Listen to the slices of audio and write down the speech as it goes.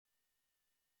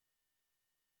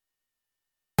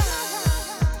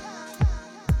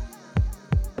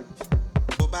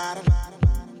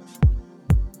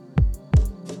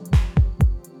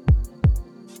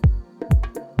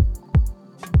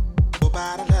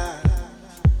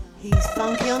He's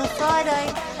funky on a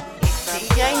Friday. It's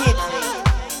DJ Nibbsy.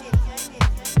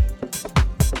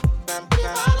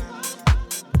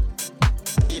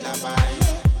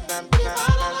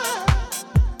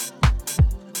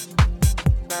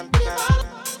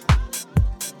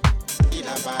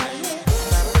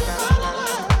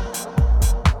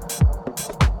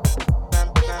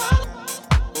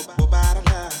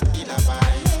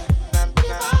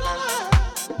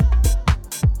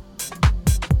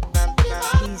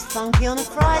 He's funky on a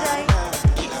Friday.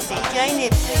 It's DJ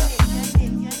Nibbsy.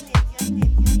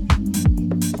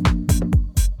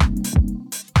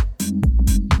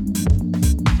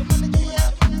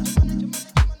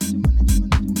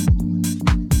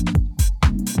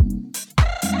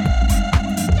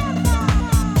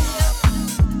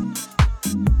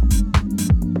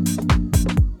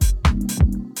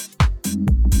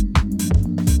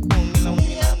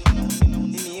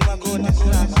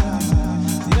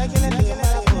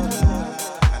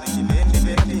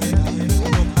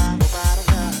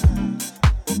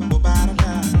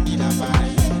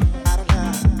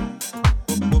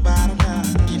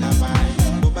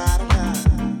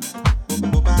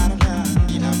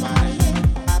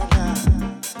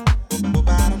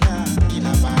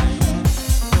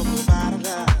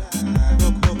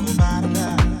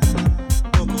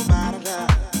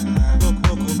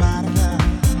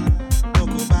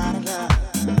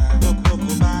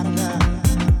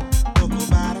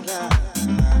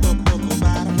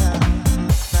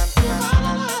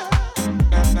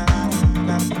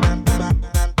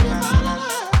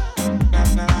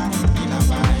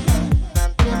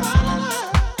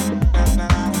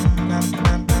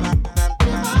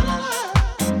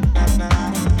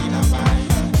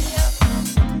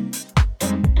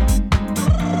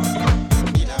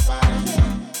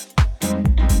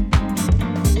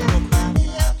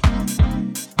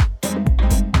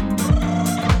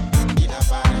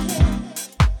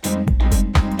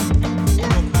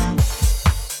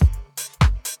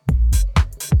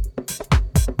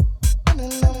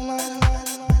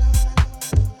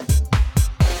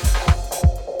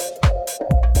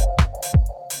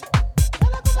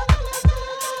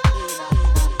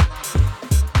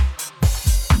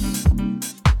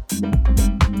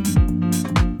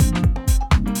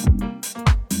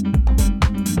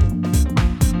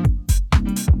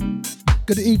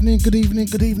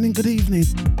 Good evening.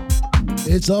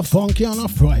 It's a funky on a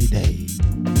Friday.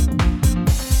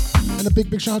 And a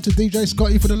big shout out to DJ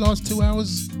Scotty for the last 2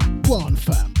 hours. Go on,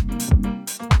 fam.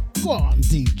 Go on,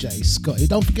 DJ Scotty.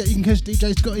 Don't forget you can catch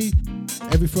DJ Scotty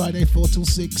every Friday, 4 till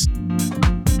 6.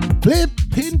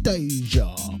 Flipping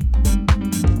Deja.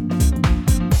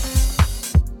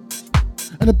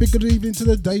 And a big good evening to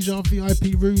the Deja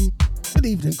VIP room. Good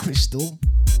evening, Crystal.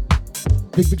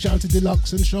 Big shout out to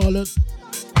Deluxe and Charlotte.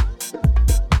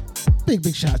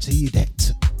 Big shout out to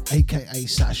Yvette, aka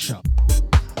Sasha.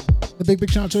 The big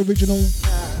shout out to Original.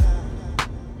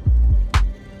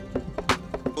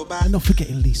 And not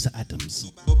forgetting Lisa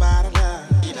Adams.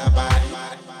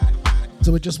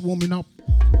 So we're just warming up.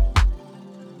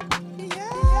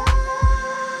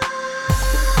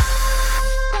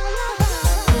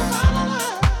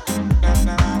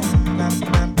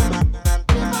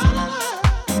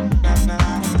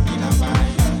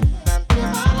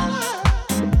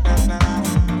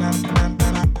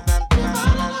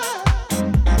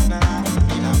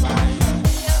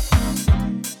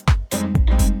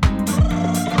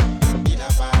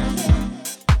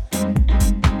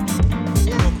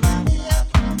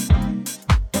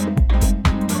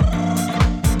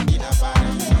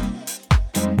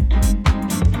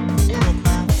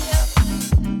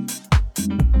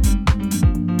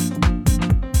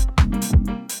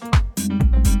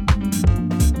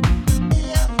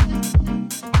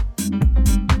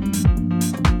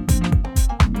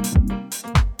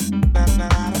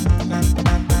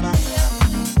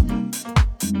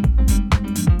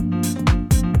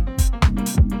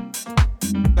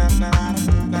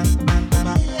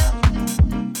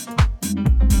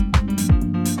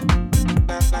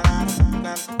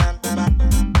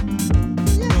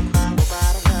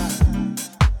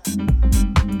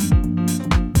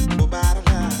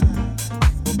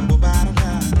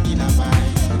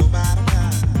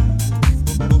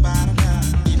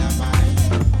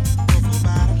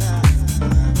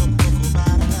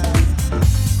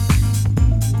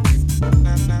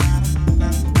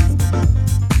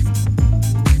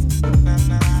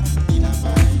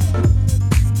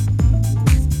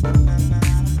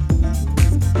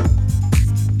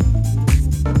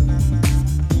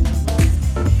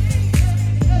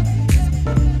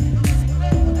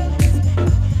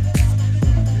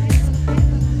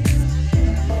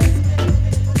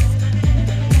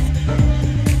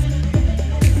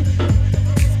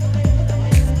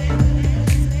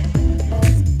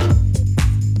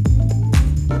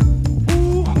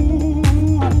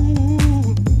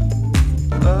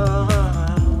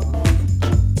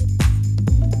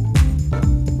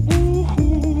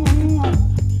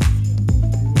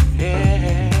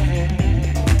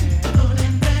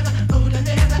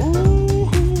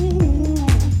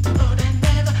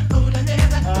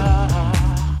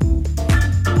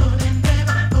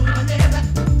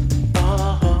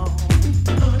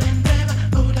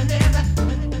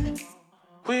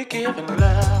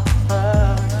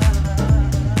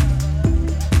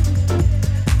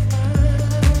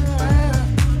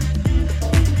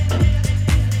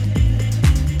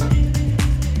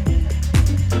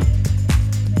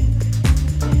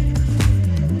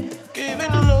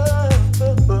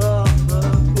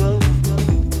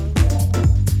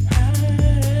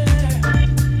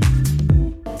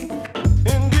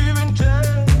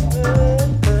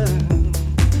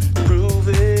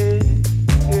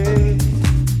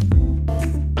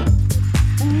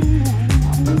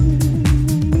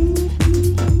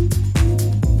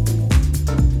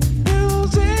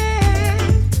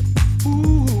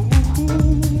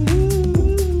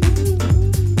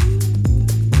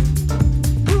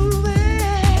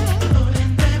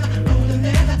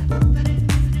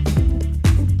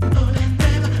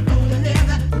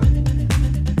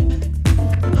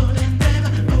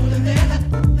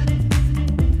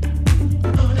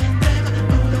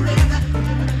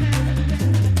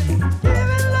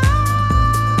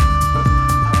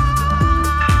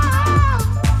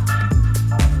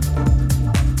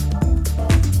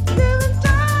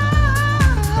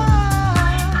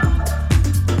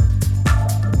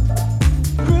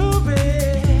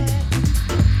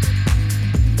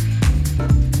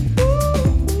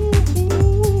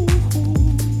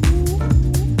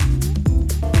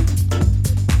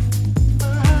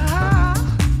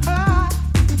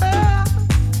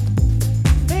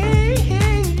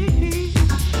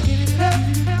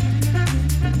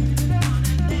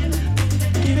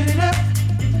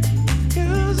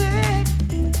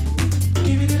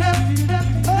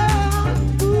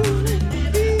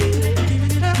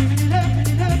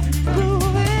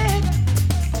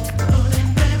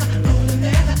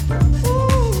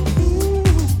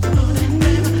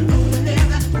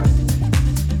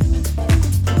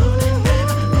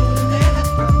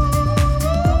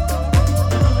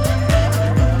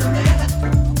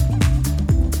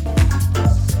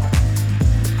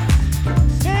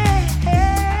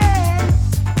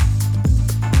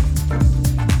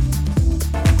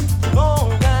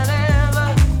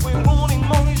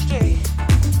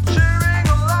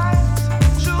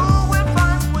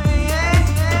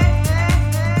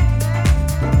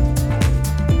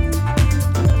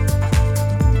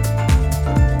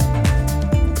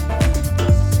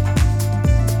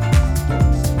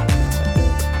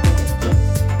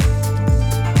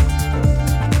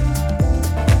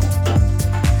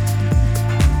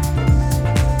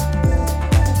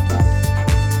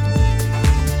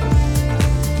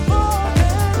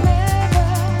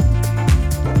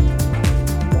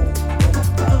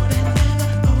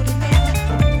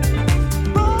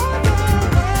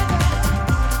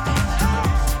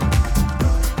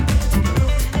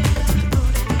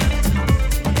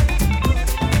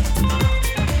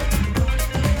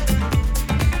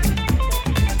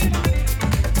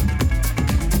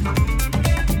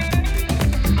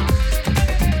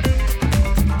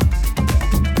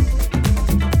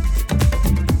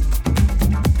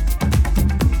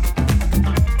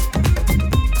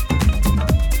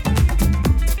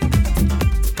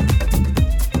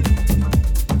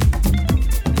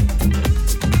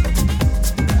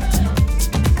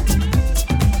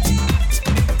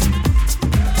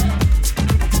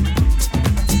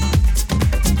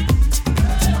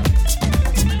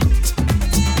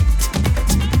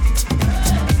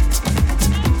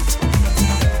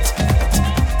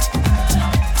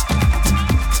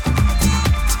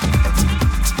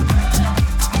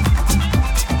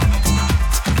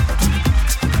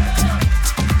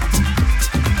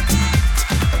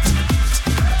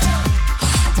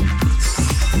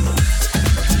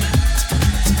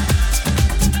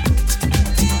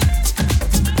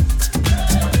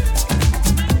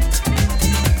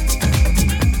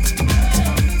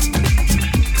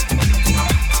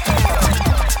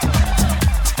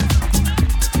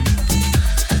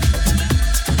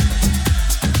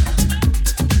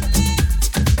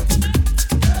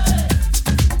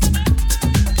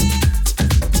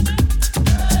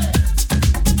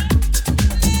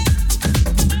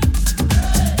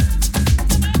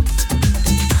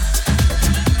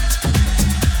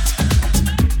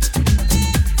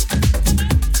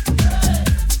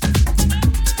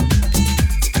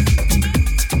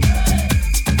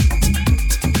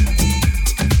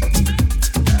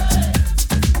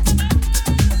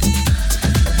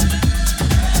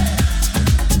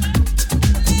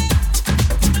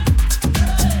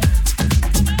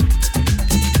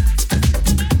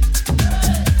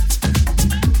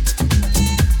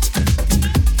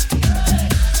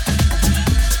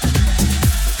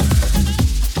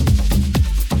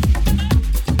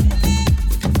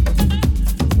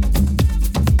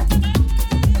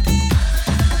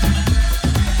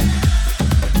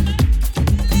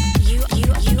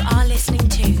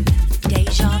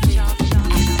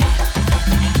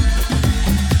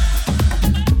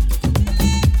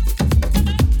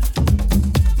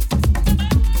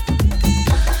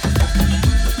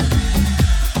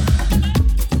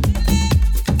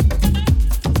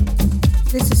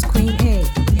 Playin,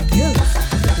 and you're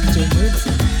listening to DJ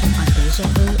Nibbsy on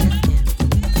D.J.E.V FM.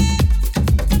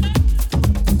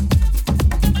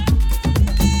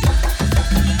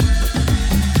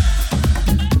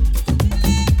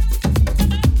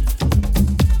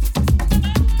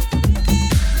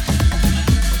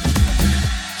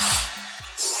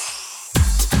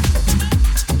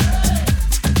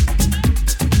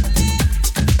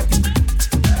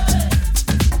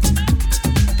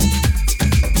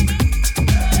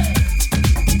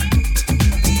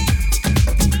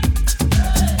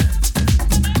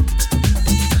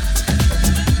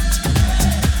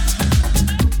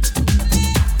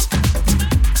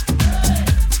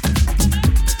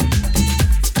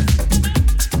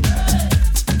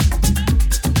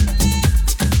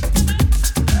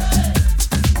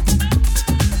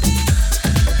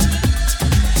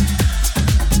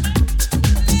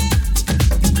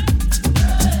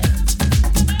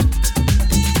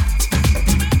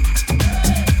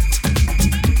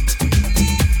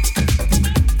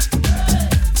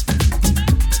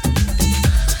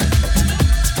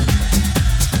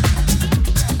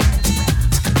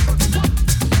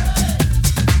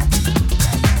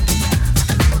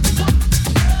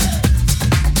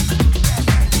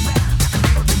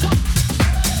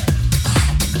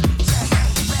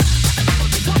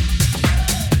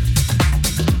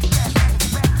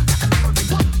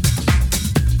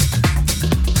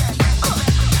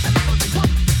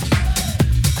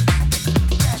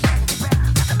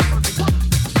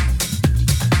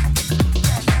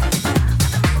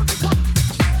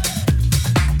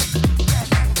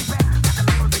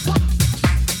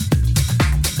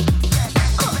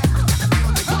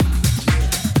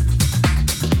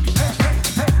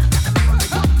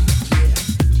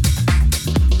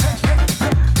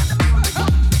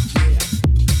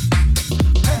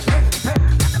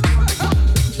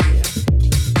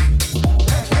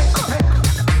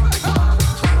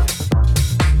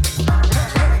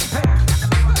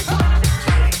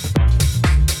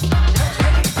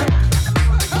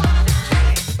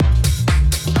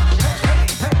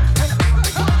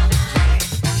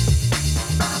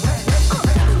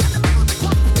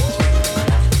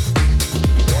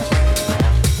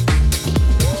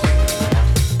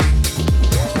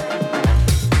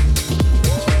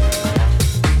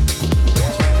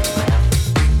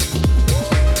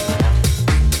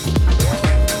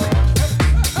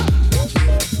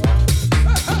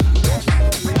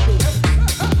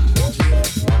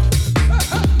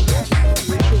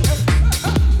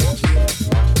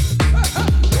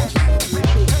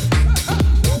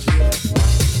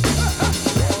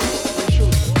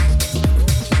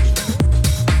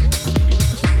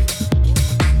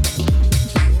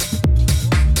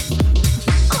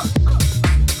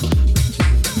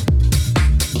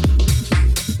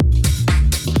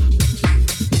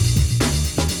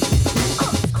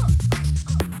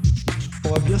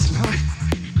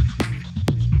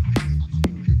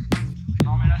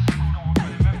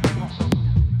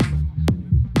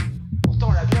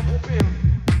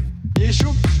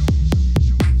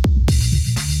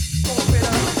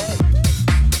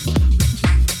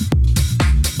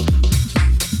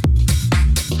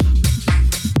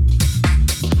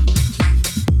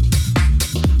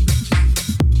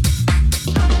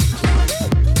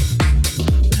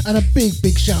 And a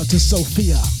big shout to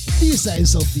Sophia. What are you saying,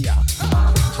 Sophia?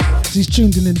 She's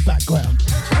tuned in the background.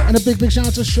 And a big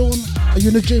shout to Sean. Are you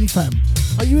in the gym, fam?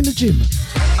 Are you in the gym?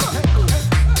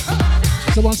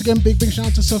 So once again, big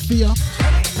shout to Sophia.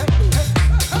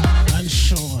 And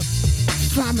Sean.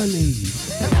 Family.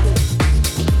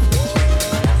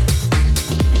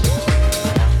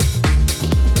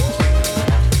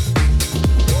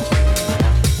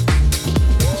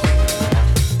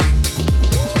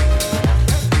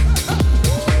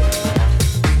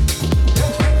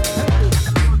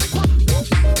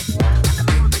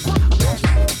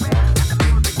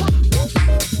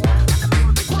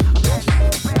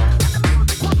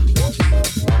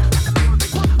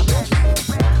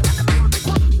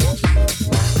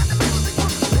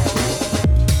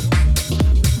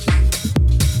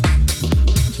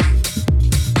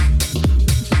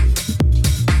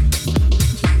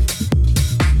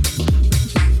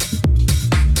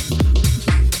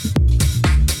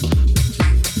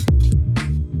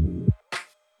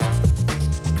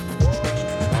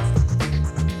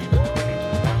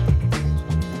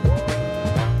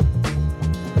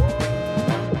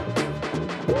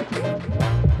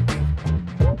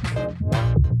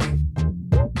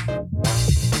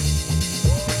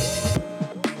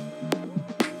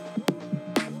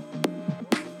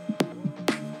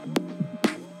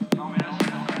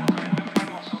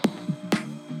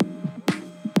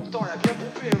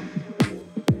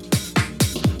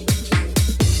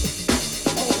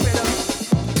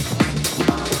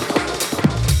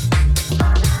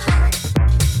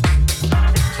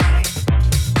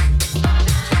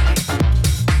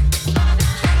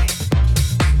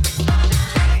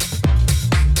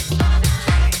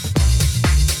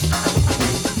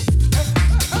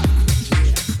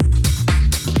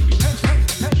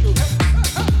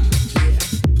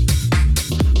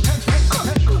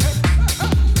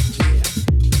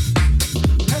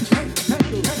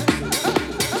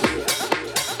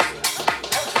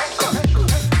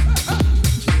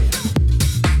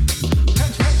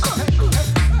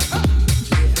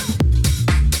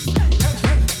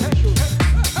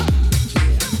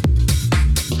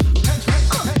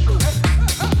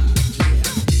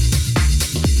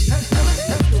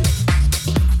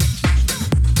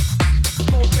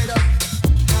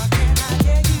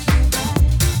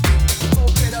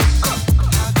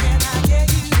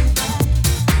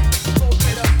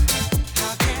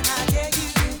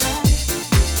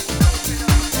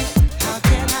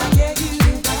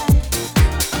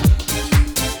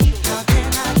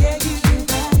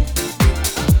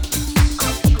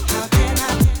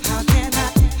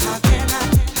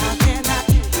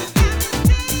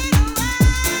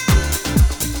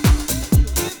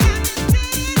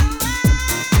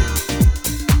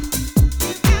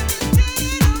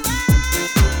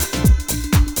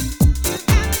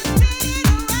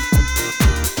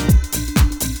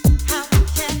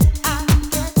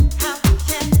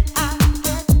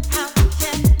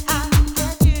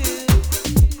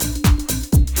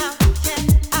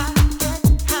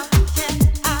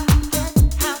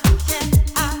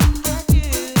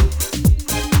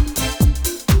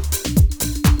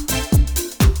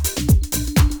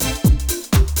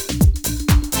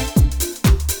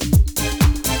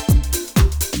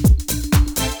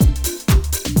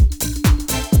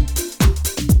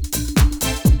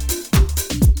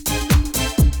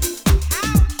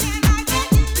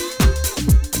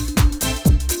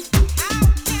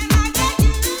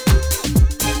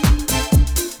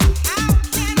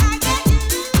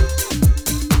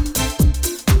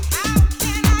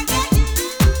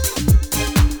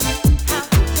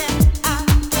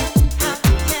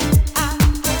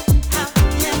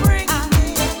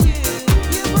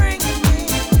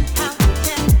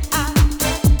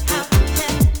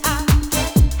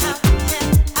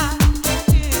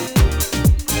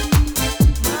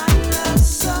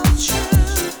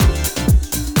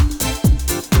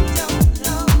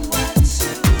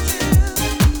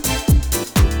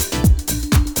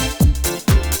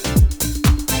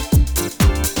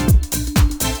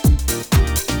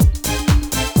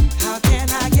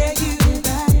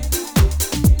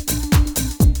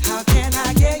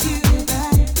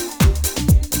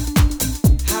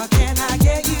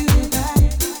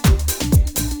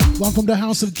 One from the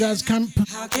House of Jazz Camp.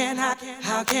 How can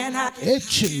I? Hit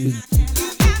tune.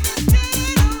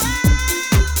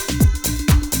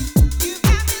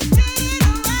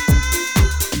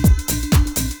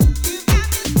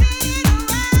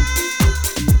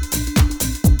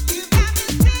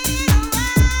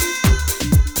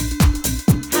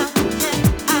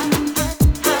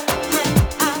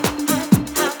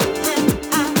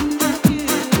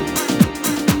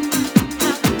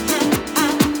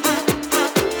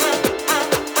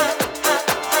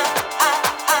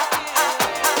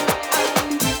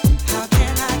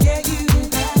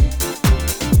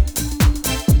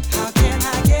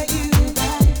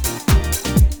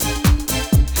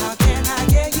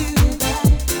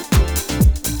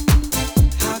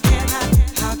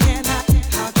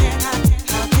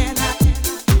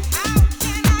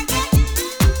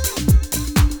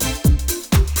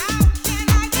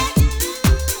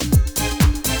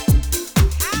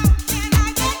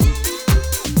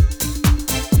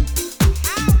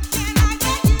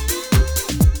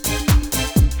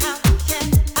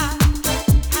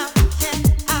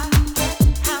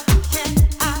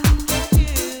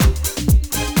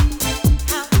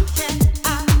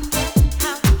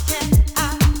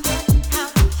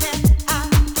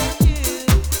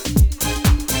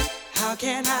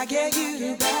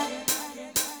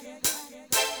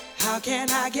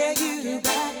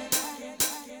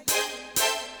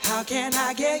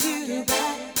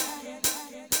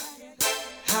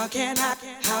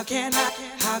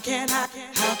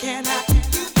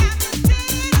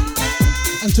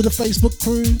 And to the Facebook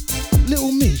crew,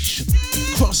 Little Mish,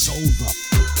 Crossover,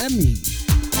 Emmy,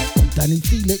 Danny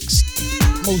Felix,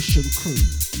 Motion Crew,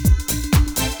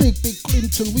 Big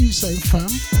Clinton, what you saying, fam?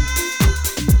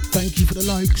 Thank you for the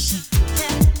likes.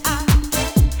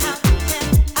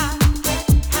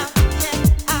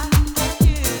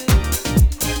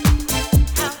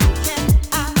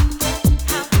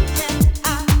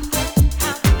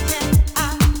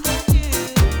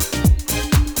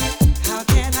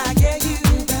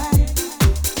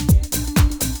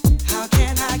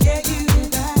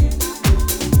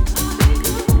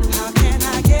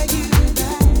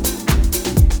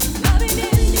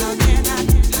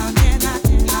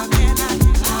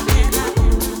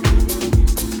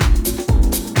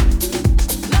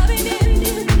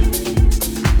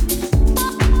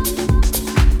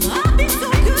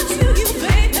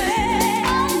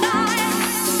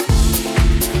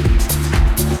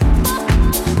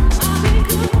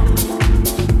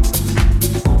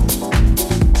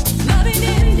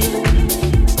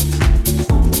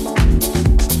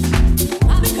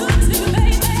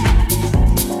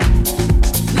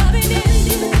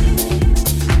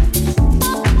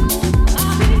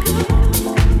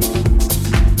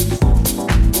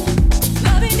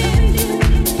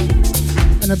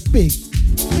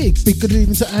 Big good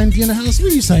evening to Andy in the house.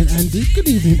 What are you saying, Andy? Good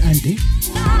evening, Andy.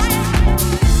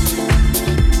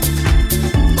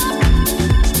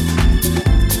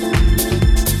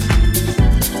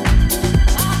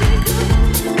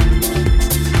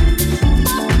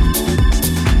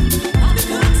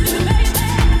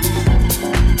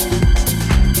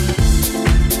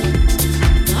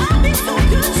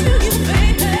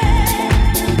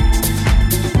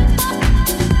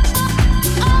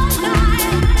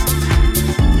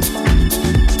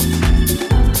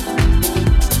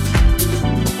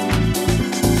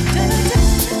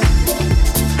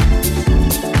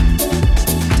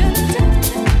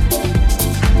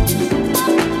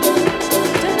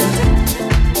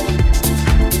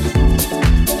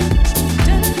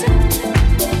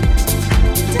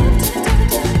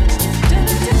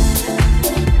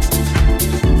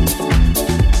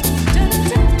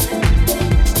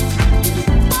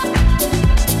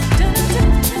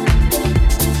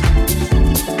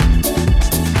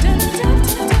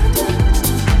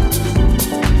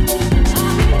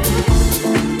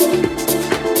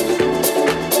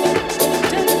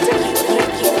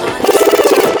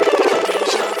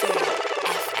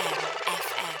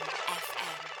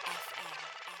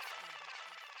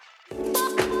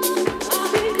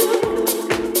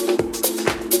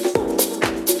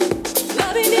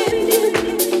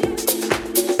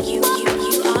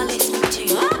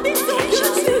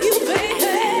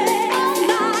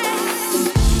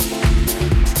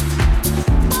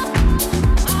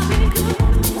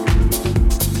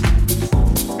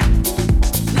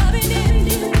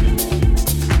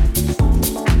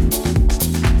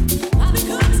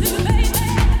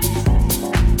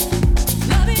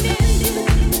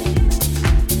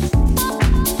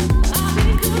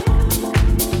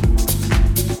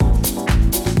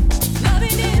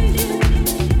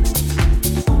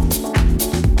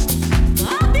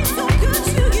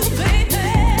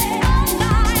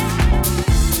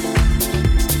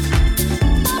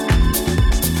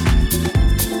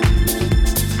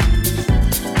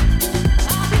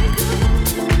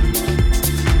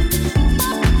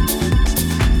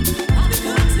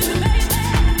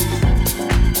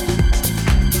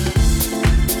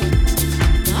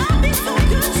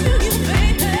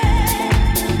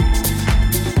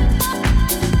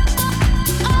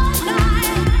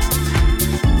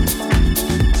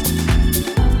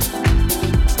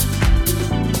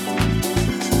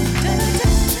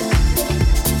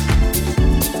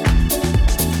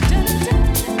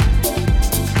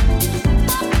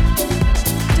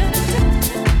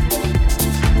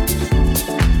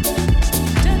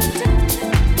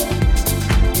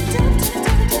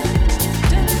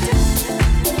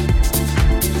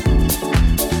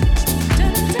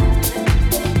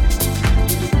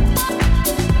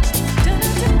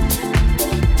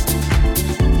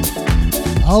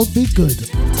 I'll be good.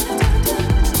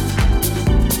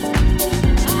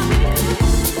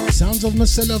 Sounds of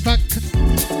Marcella back.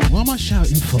 What am I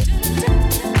shouting for?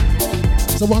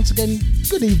 So once again,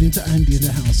 good evening to Andy in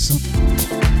the house.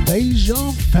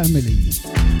 Deja family.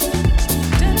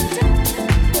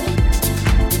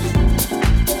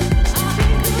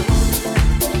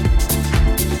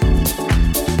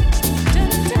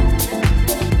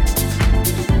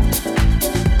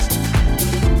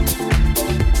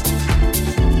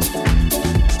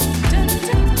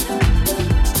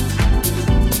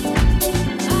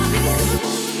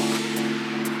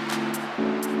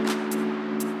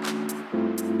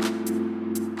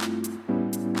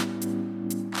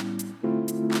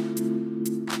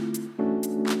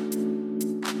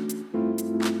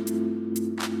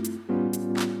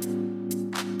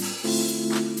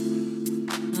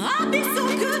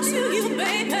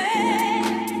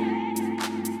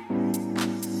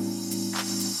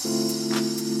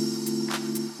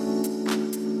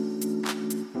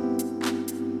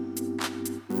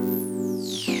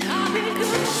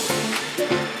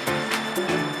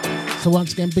 So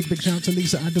once again, big shout out to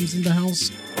Lisa Adams in the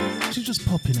house. She's just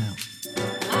popping out.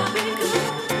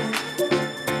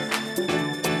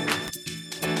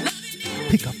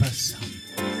 Pick up her son.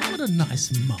 What a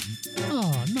nice mum.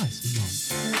 Oh, nice mum.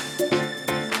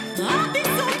 I've been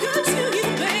so good to you,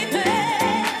 baby.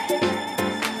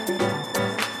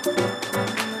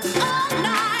 All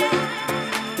night.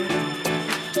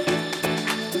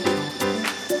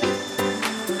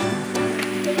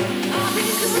 I've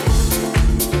been good.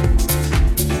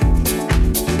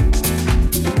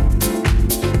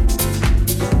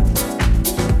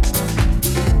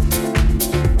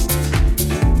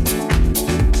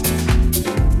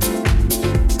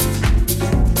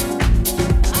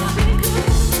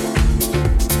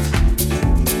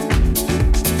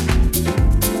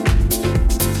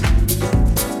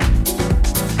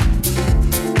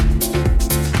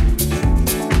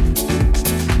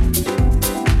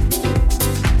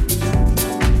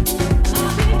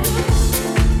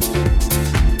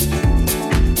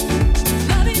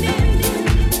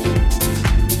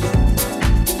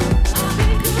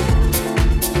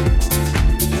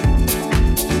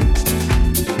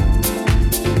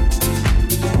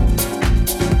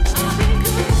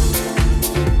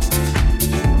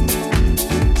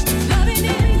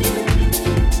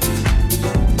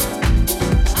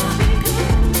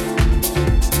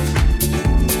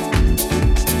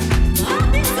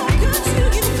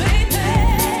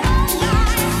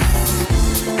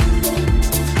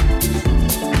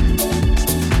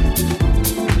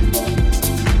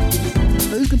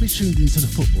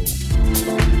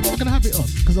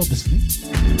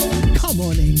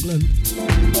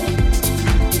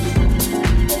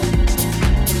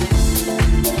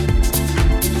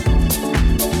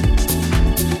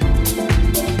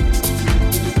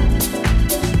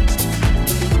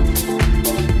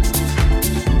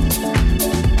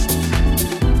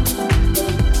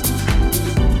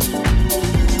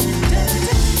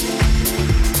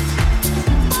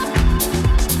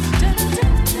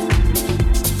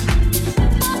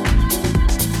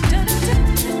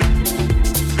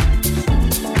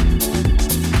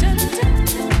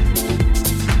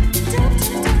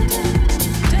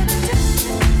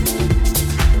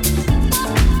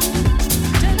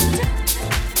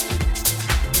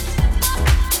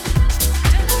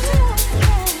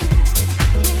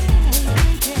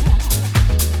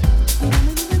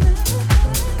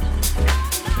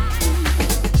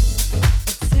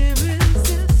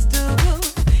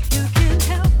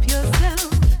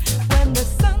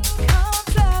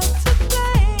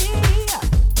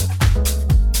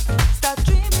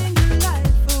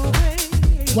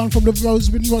 One from the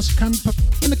Rosewood Ross Camp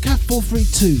in the CAF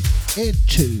 432. Air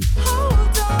 2.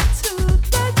 Hold on to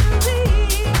that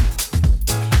dream.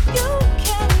 You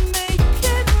can make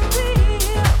it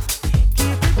real.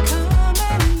 Keep it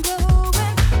coming,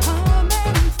 going,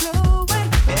 coming,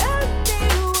 flowing.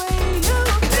 Any way you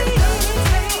feel.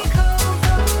 Take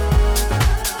over.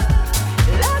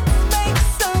 Let's make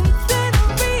something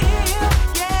real.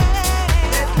 Yeah.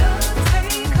 Let love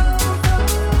take over.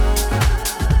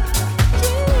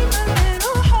 Dream a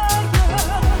little higher,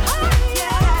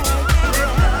 higher. Let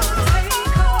love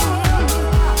take over.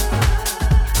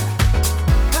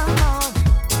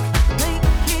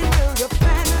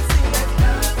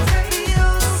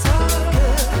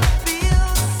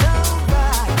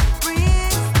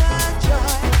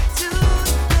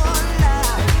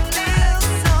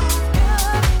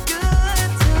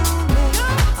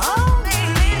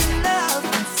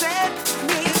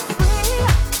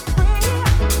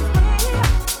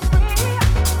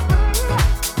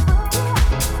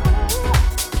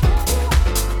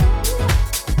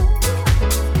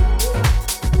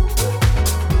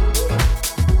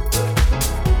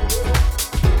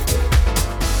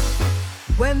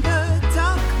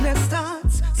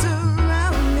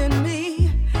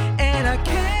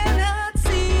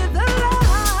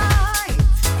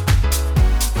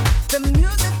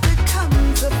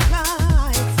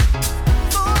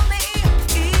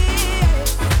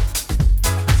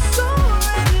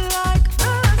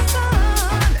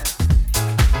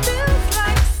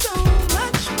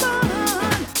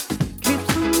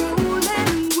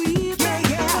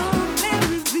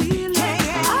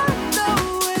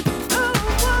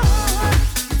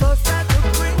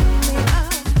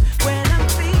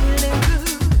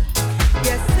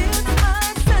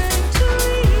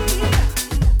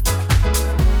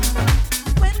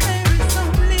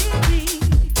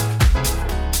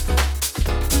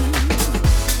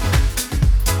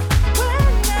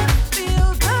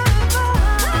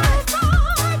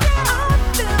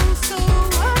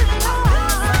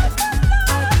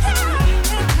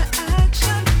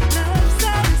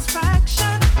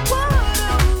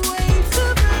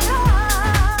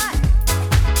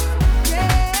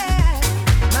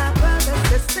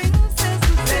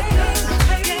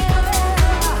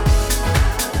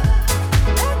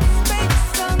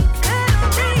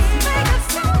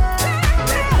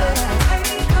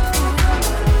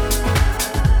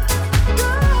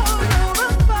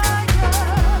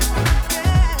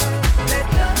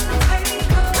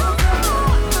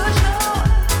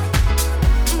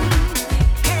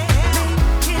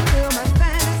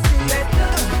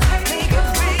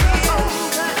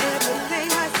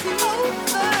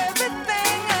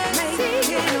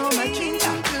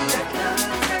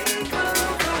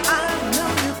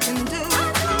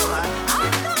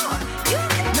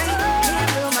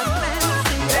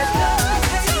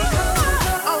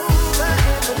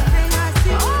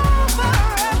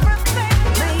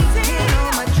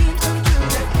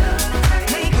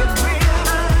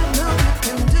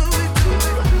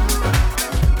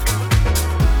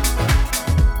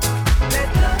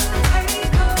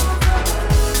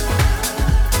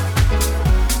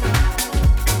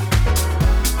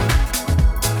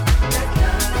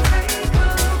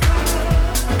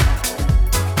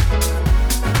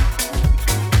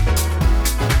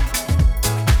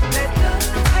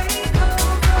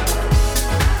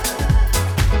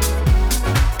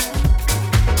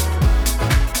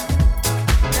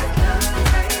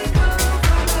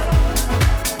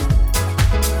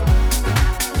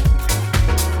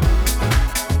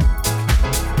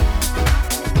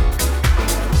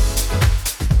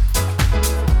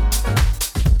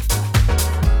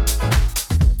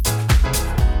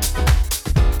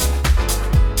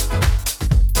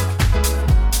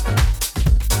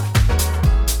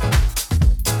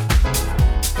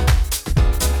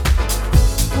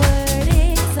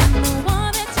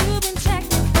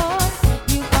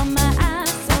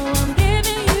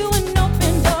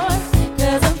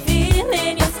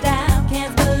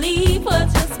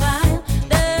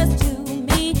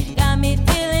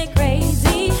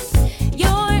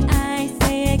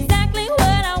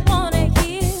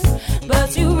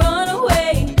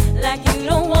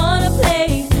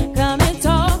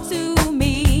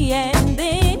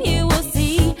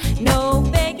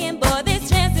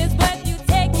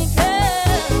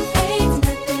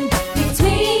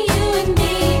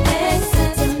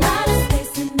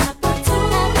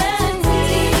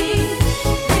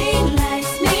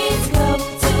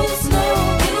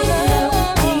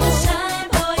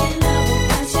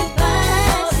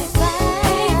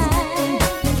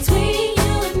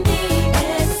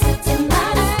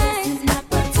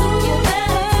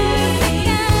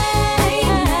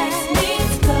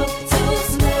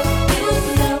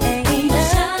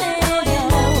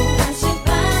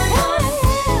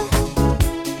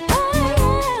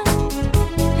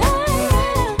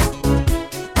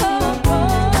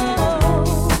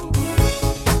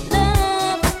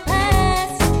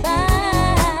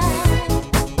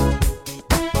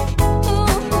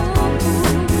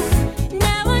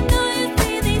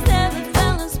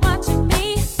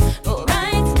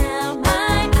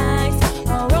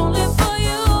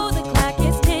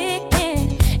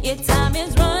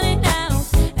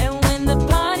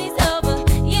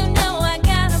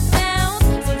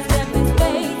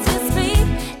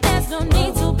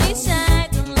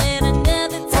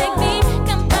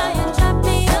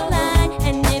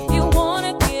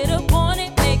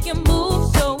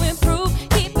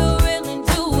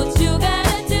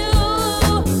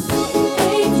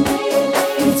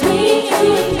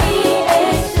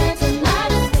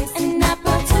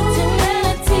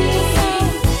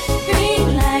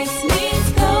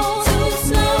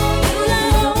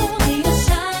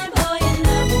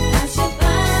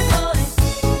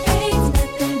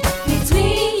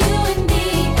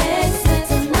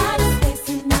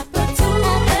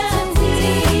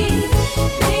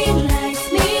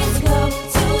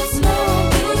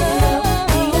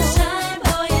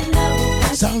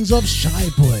 sounds of Shy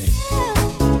Boy.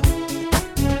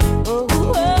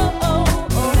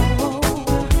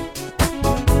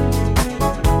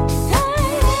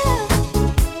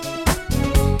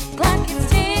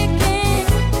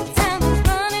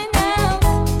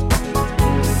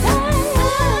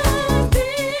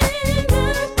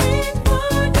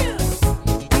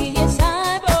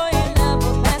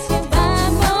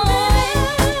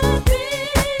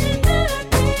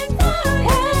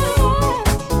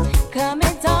 Come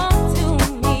and talk to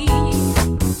me.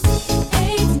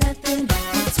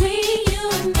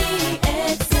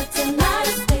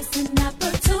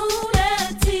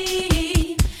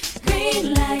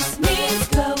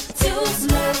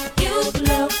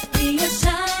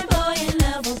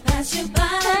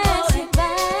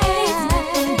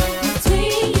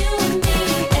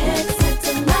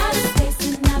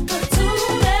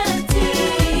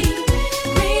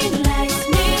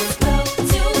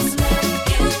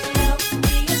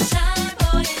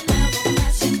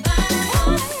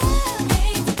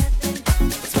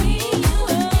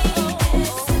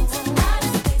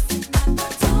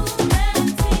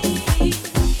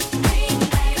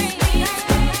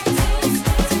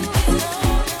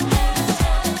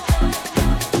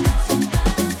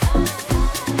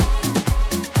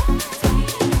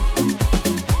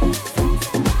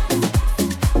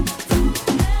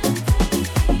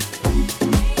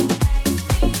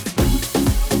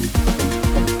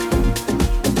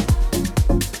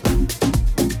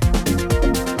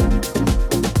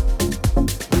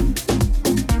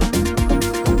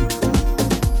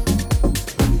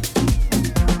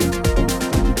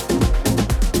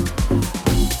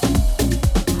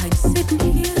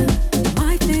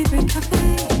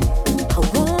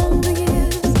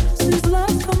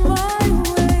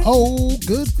 Oh,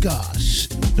 good gosh.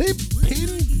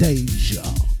 Flipping Deja.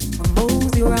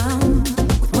 Move you around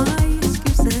with my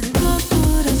excuses. Love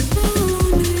put a spell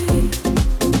on me.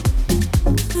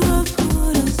 Love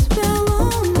put a spell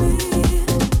on me.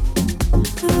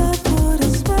 Love put a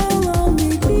spell on me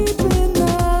deep in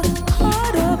the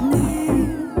heart of me.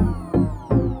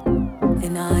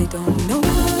 And I don't know why.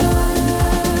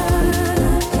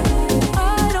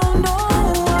 I don't know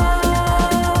why.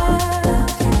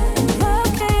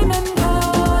 Love came and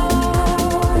gone.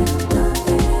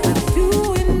 I'm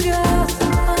doing just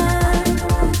fine.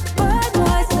 But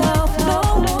myself, no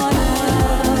one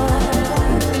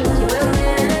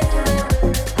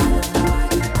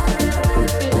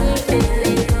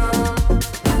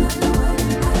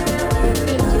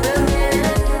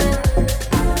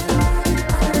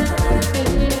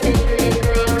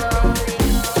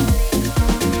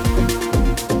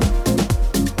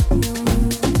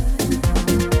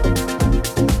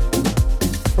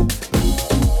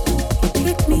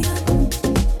picked me up,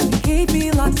 gave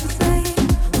me lots to say.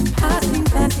 Passing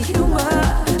fancy humor,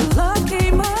 love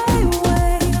came my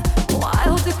way.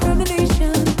 Wild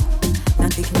discrimination,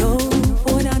 not take no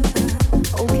for an answer.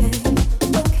 Okay,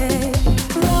 okay.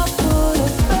 Love put a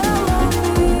spell on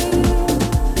me.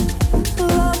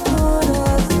 Love put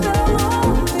a spell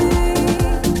on me.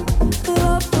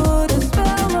 Love put a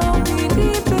spell on me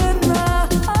deep in the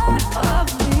heart of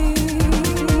me.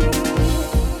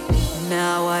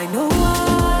 Now I know why.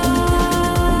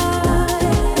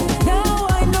 Now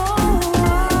I know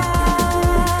why.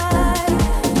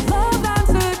 Love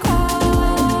answered call.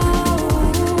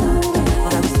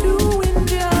 But I was doing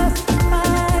just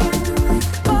fine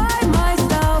by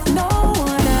myself, no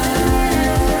one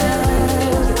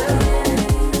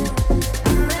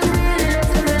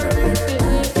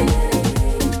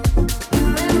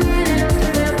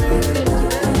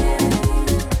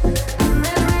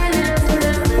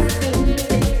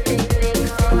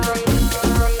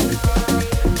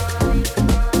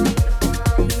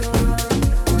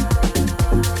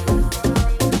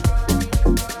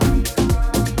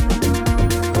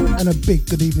And a big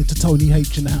good evening to Tony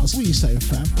H in the house. What are you saying,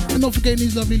 fam? And not forgetting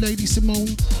his lovely lady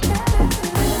Simone.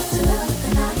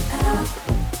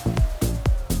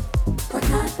 We're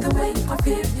not the way I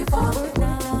fear you fall.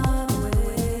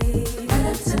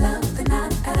 Better to love than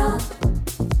not at all.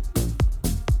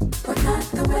 We're not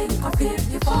the way I fear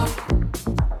you fall.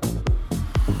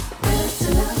 Better to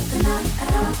love than not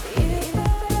at all.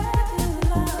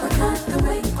 We're not the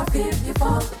way I fear you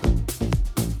fall.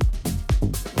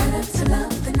 Better to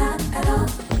love than not at all.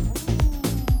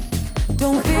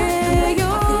 Don't fear you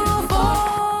fall.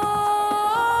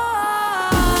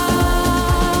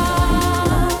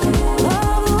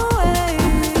 Love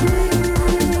away.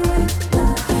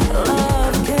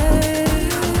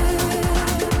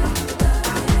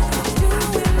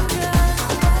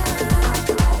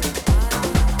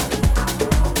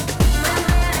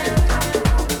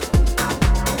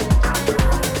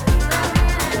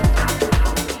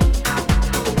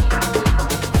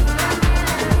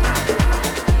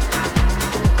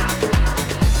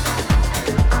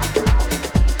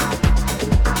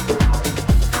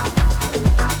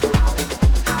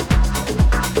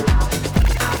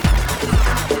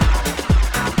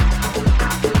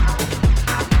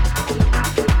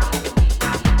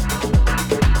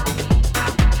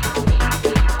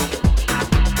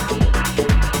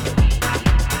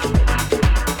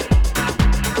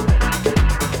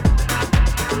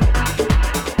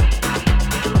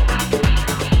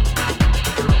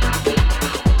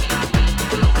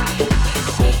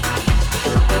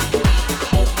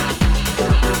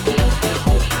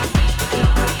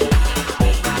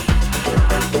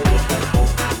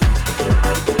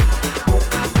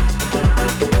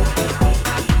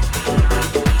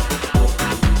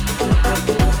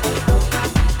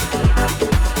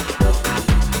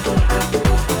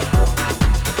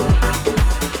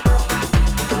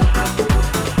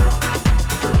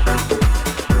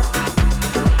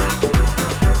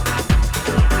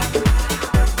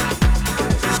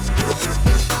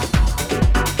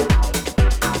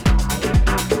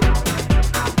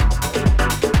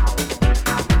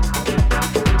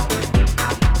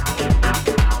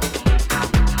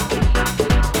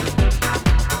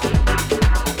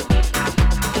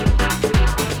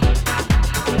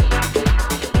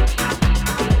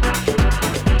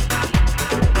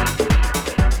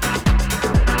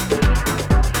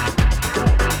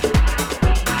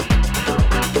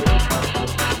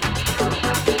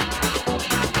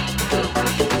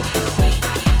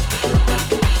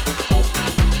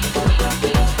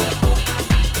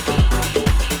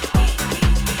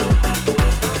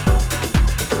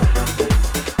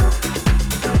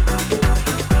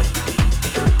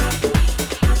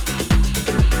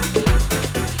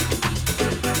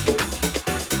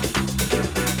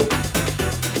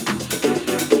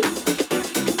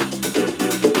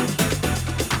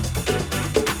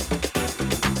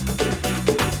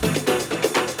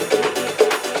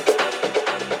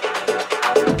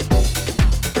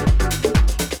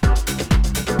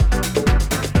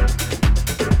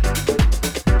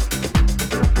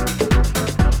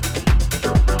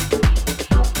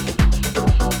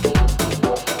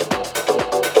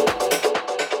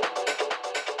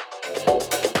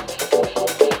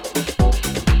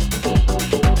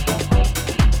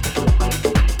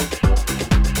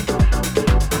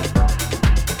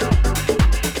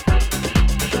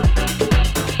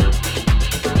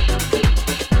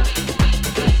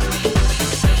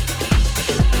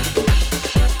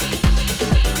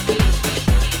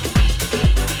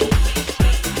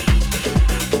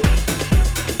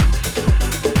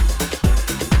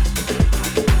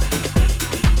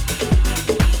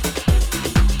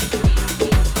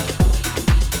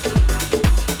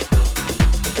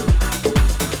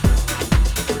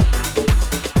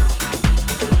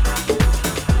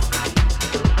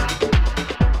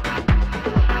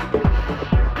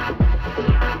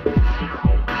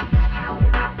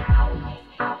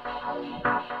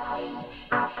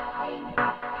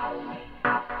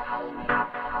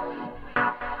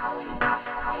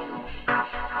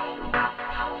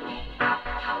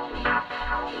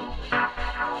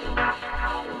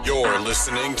 You're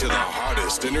listening to the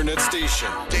hottest internet station,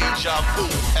 D.J.E.V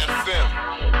FM.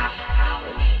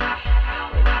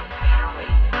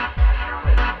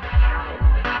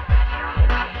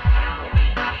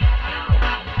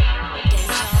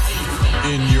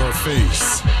 In your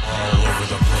face, all over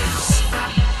the place.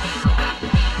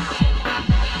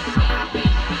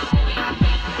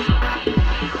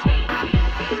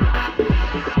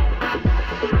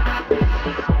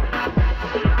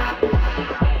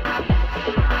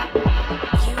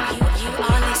 You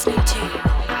are listening to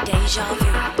D.J.E.V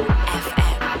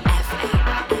FM.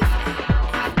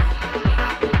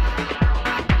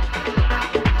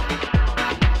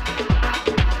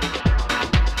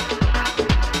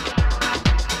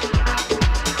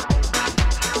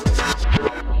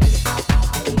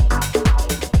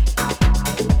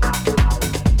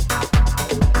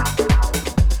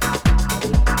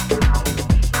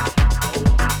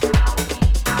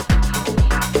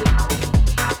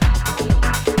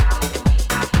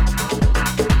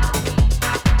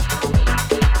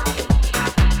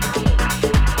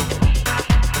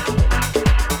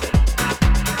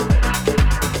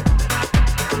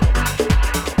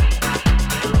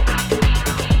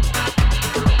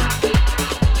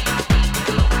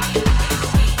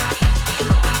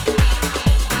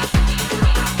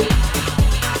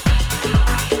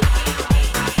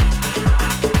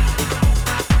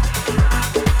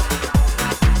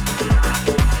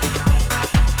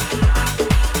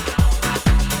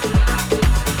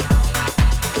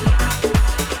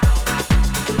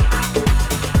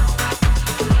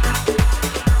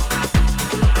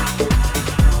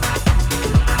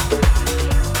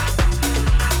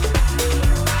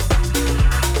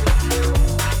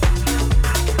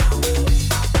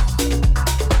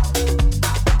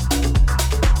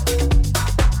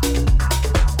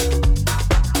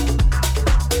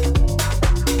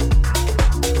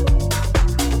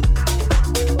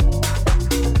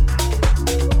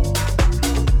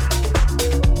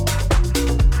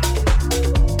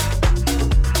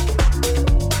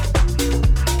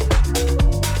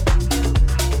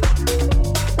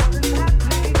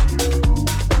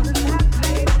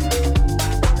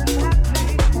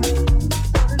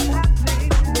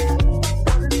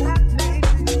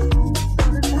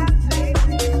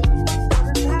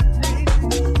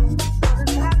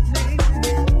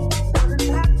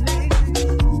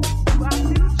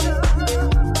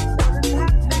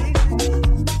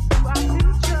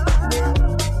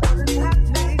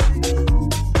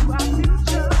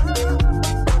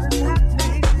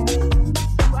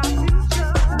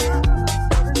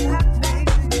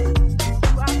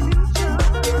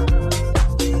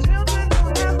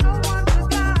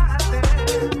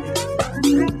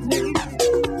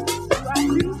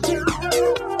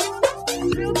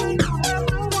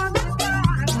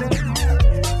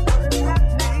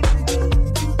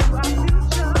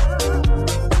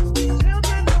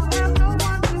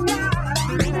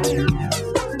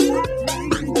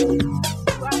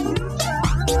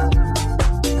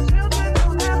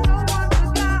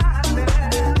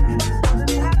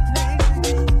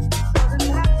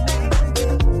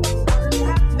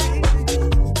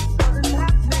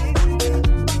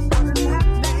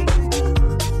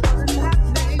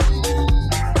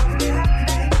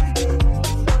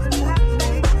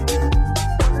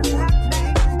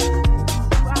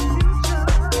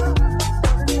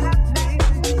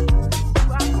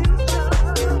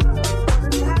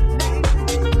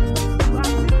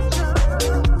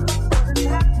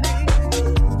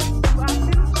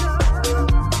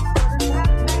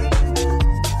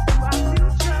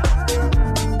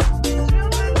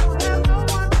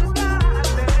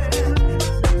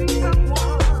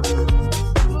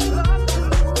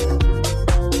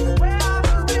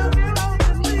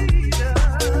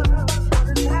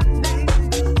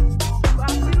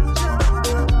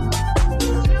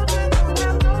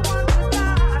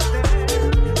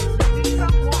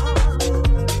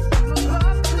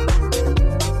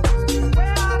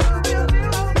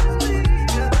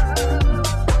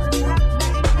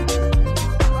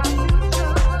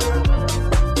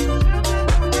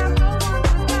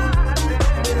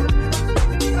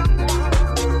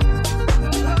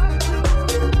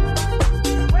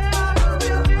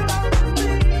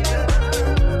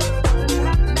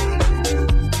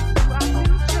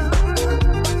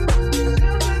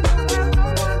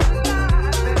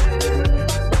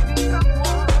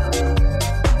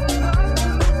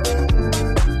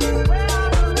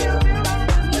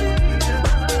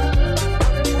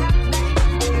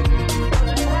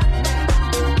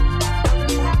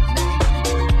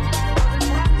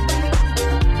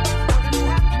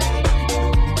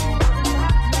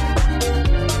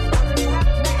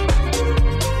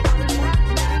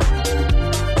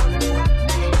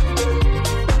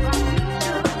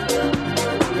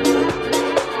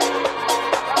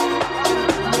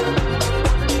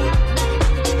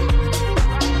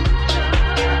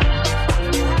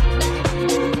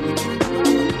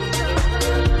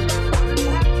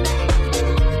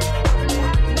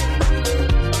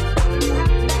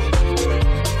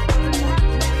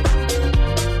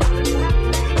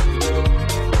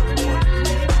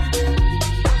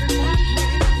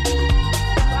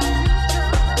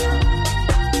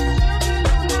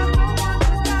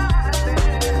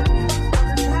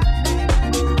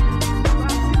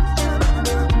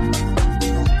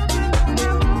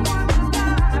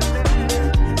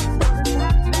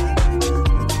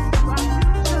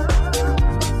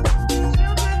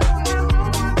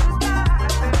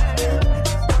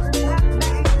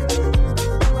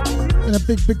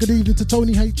 big good evening to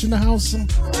Tony H in the house.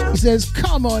 He says,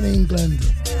 come on, England.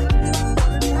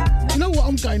 You know what?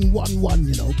 I'm going 1-1,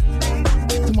 you know,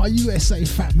 to my USA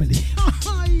family.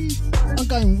 I'm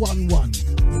going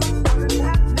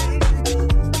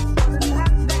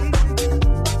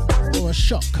 1-1. Or a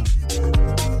shocker.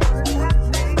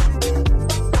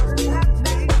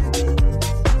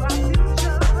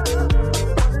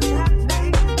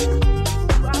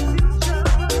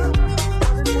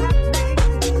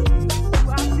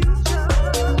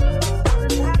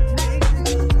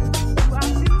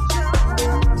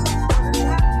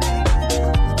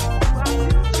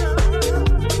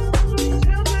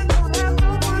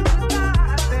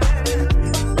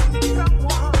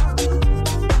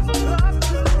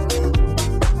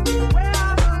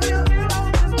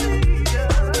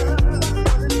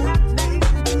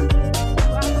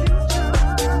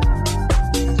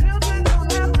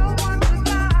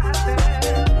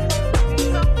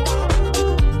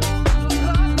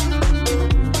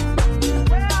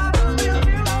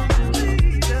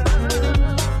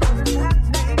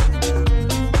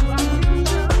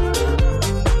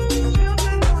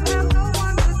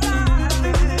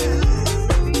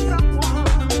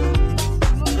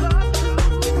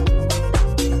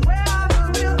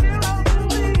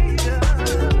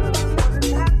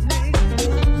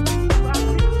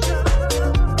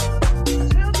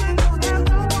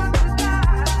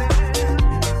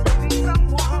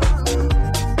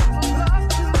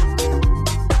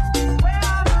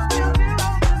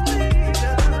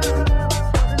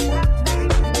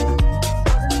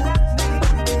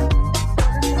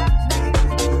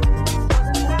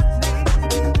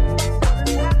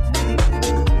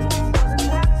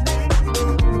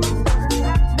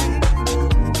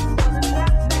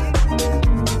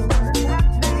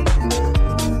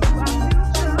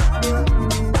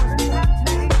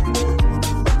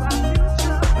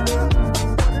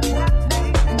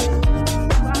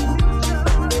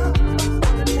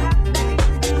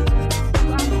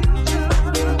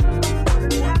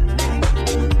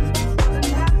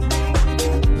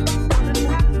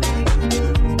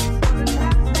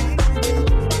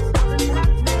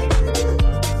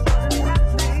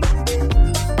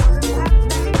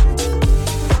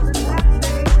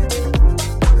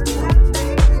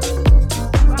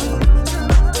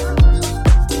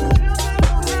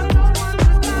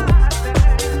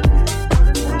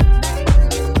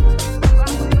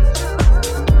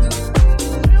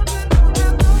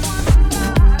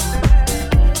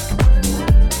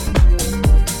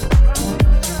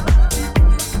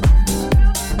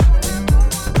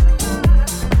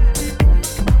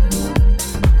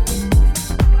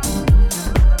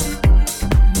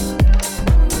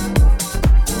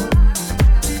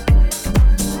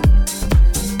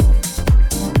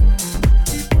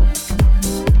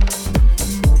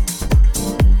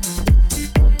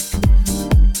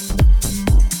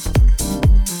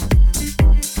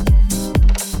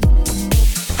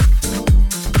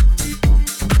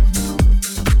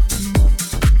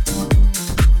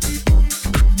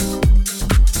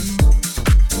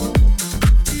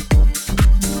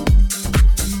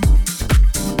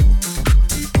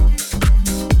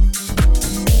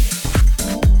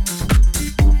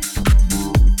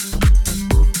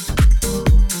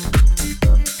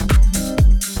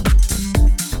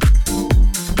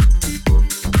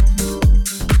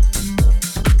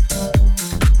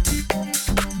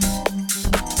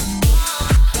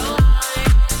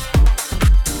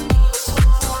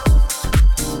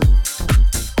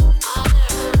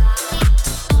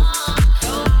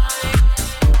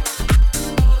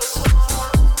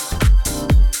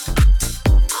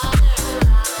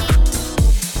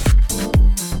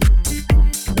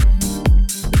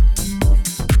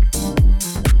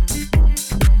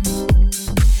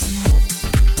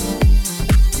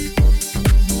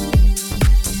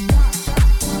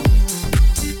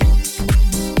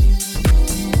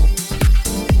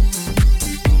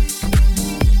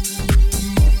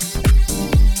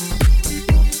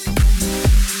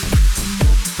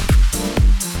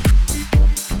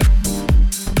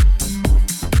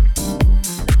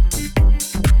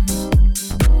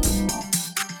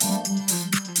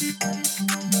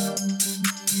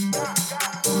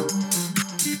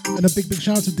 And a big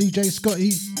shout out to DJ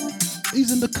Scotty.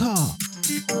 He's in the car.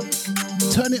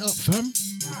 Turn it up, fam.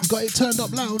 You got it turned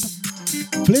up loud.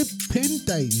 Flipping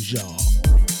danger.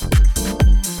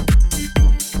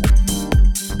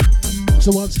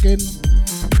 So once again,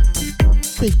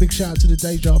 big shout out to the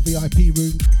Deja VIP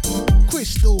room.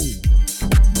 Crystal,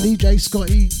 DJ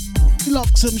Scotty,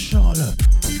 Locks and Charlotte,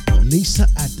 Lisa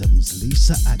Adams.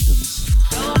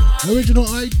 Original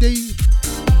ID.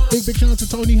 Big shout out to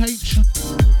Tony H.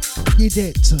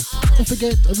 did it. Don't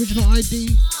forget, original ID,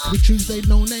 the Tuesday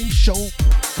No Name Show.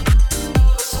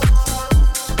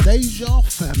 Deja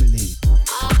family.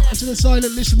 And to the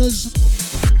silent listeners,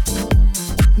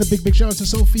 and a big shout out to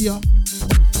Sophia.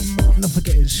 And not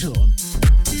forgetting Sean.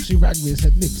 She rang me and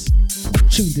said, Nibbs,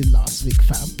 tuned in last week,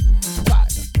 fam.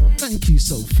 Bad. Thank you,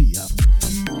 Sophia.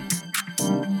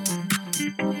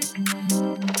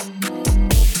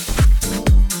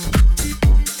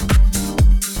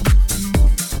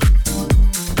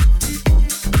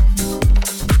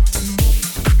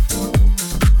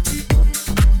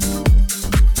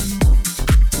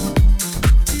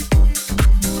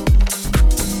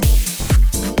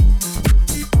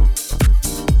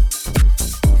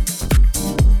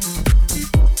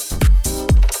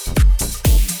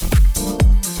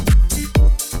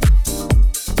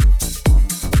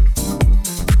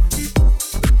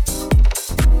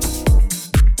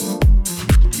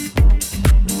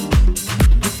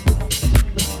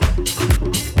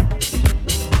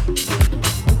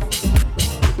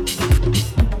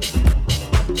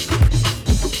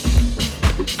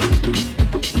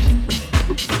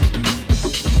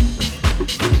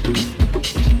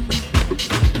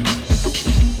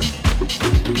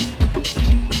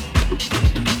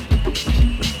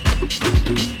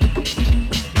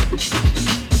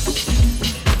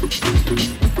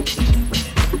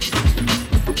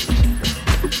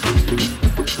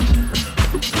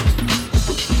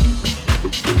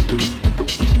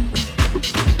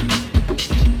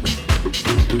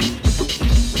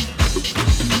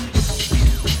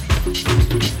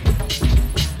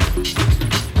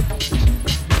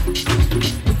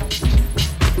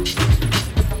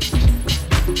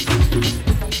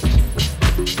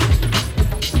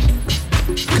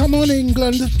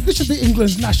 This should be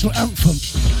England's national anthem.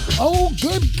 Oh,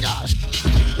 good gosh.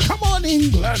 Come on,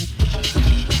 England.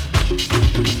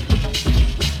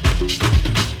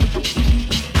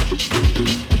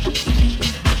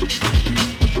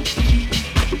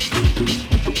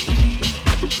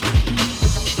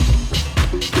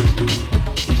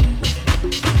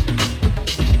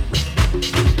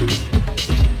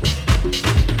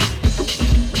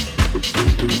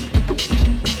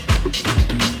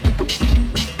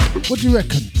 What do you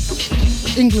reckon?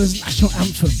 England's national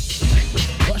anthem.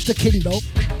 Watch the king though.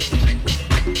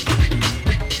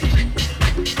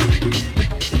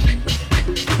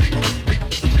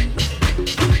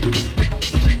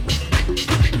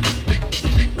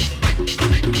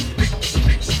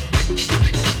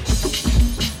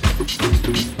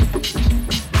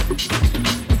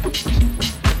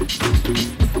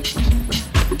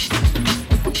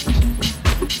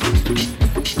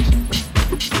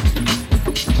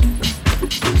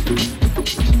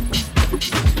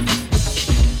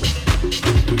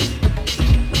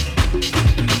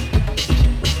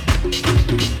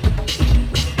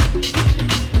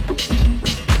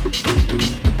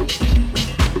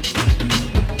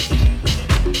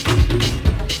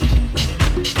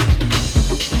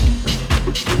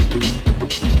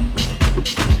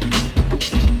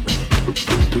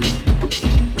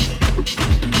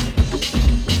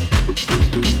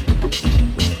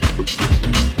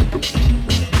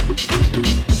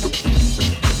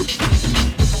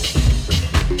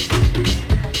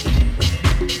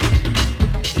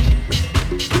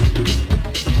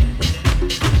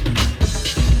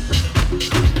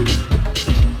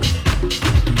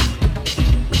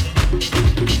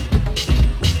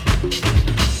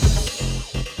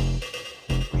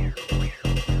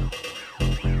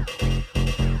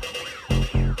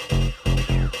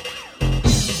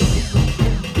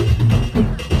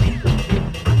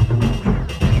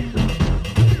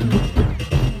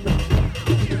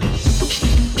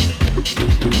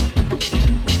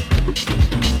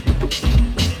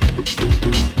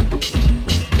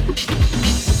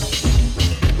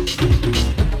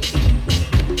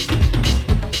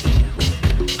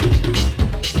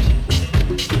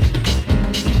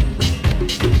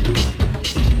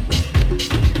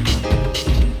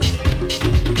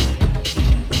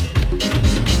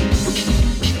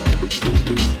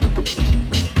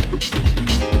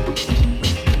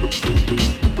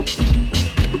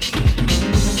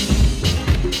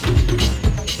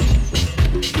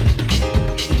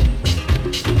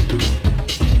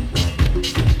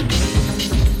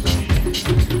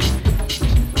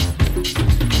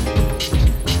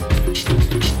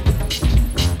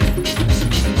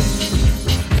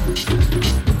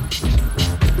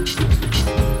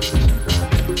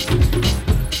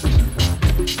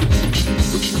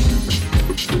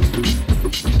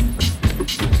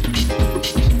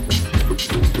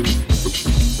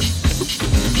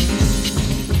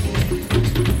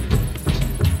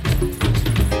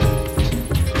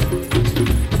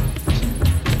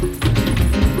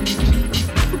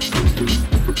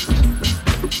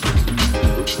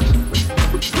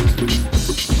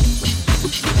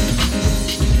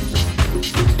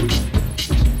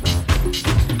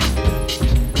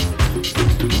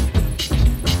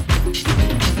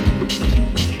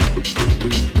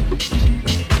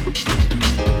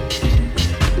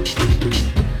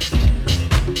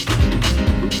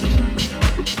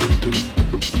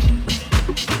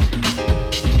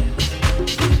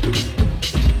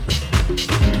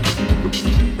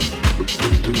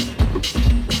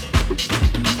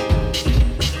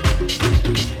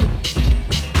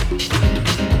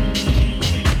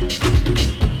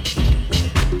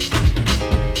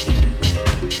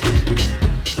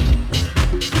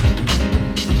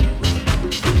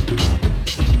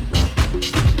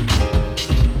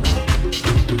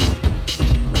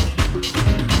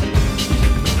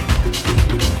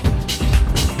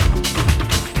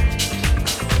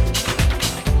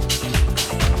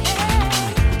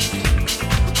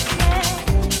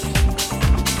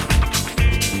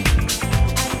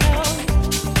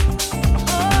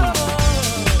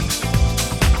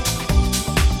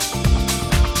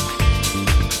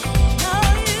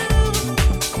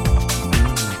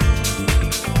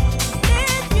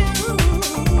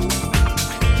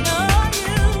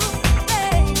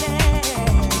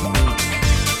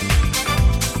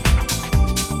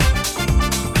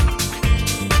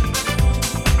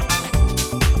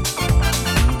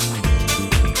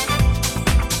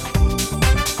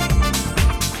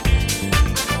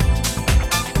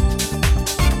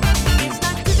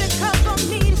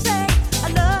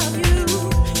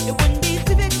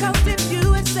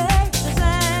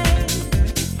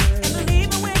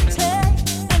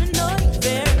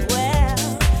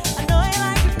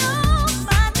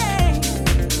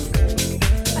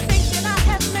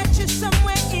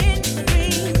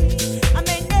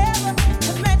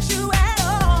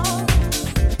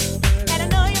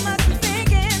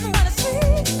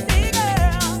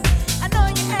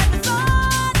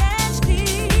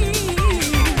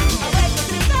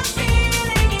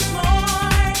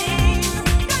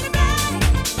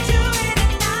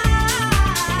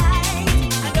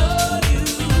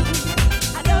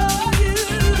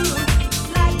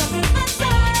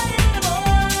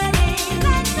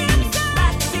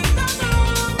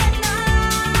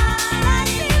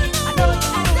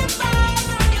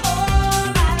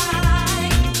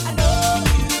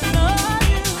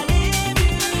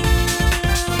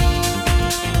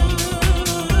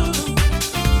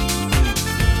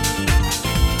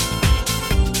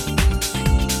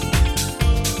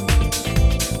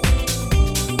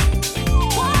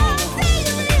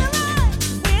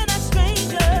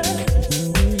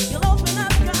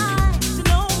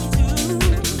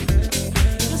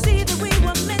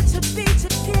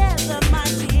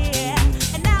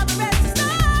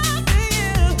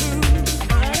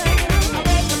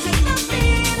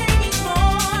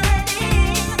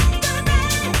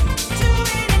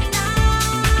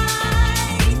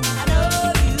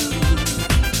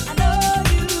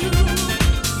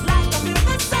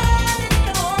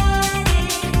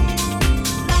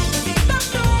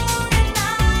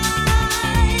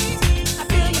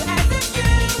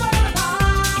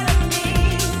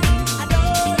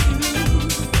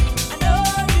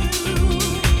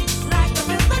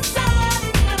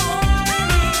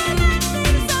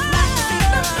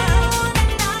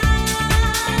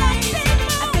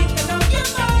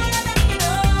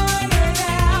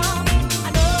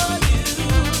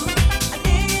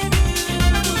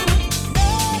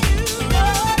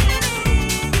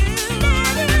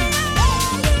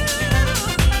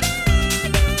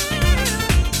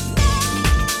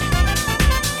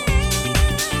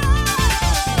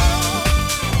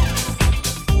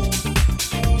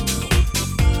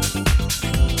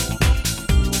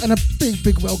 And a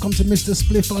big welcome to Mr.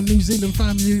 Spliff, our New Zealand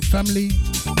family.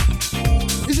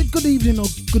 Is it good evening or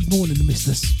good morning,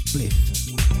 Mr. Spliff?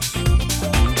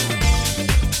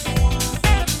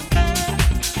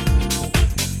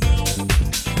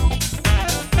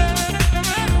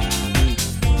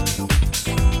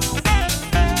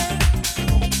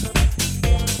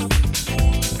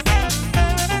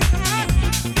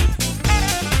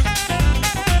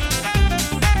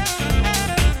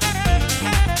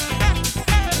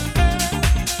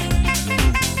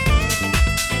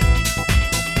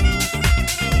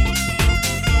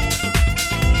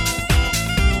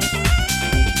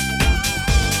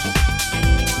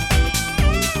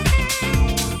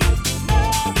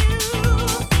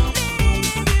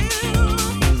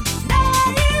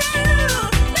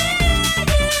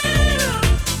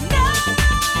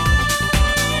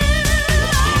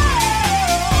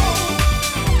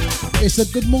 It's a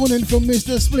good morning from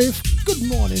Mr. Spliff. Good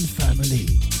morning, family.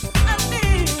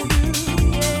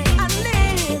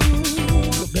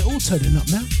 Look, they're all turning up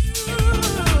now.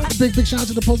 A big shout out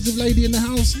to the positive lady in the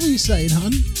house. What are you saying,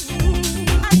 hun?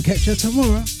 Can catch her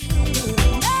tomorrow.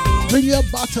 Bring your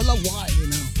bottle of wine.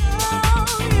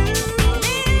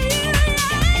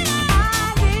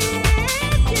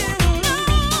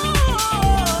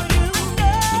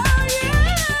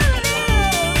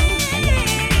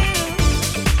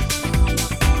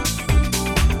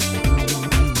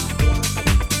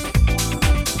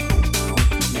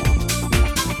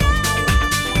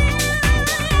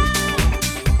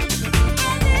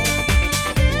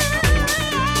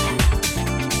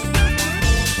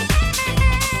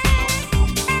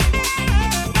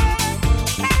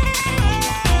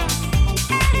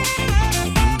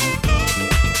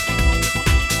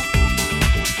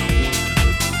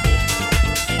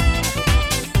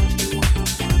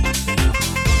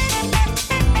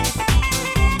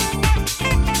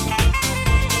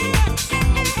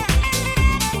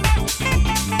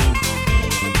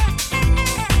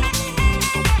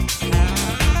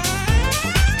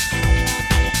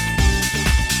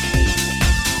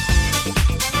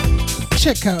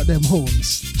 Check out them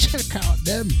horns. Check out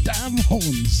them damn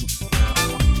horns.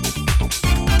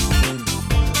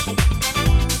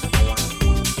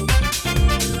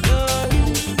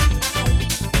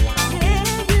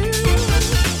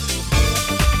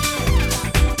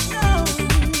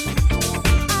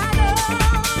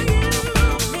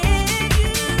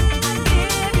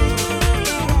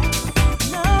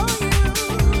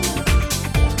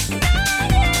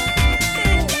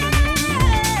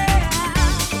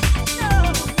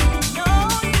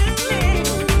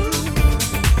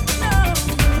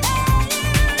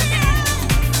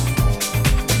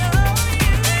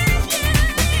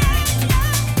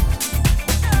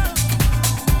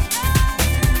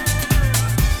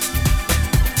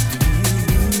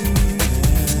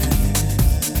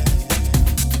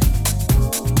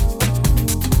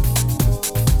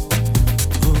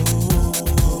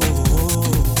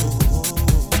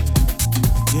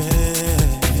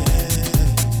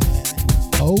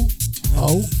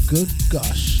 Good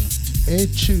gosh. Air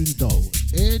tune though.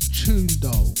 Air tune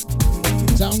though.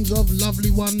 Sounds of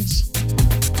lovely ones.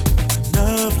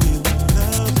 Lovely,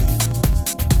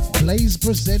 lovely. Blaze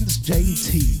presents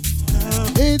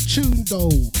JT. Air tune though.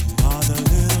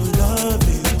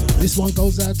 This one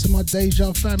goes out to my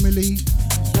D.J.E.V family.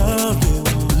 Lovely.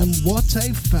 And what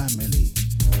a family.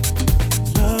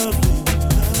 Lovely,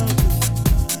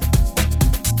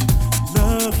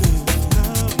 lovely. Lovely.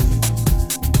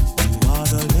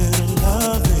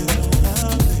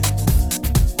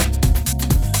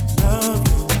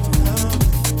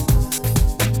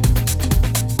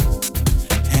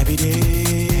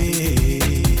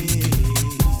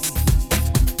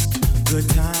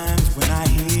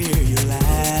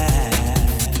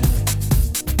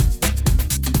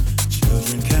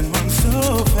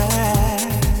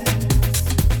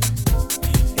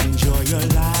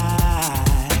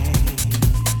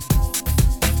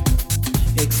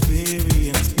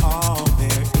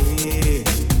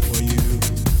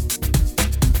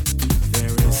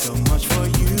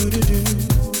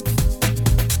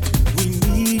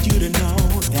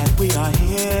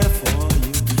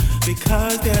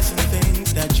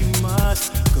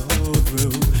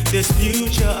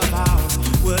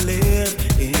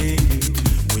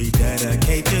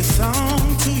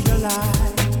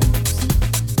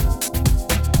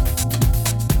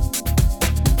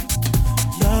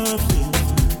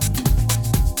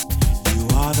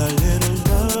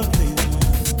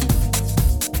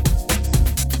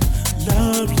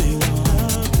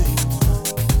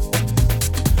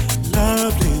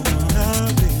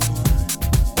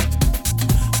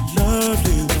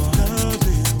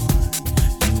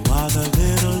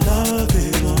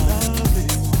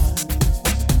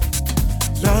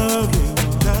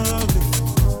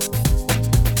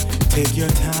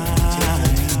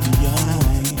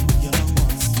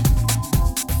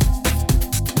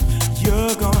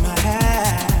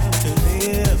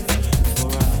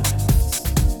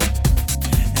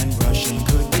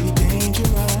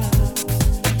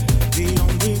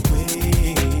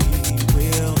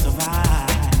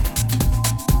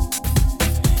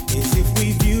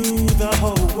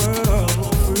 Oh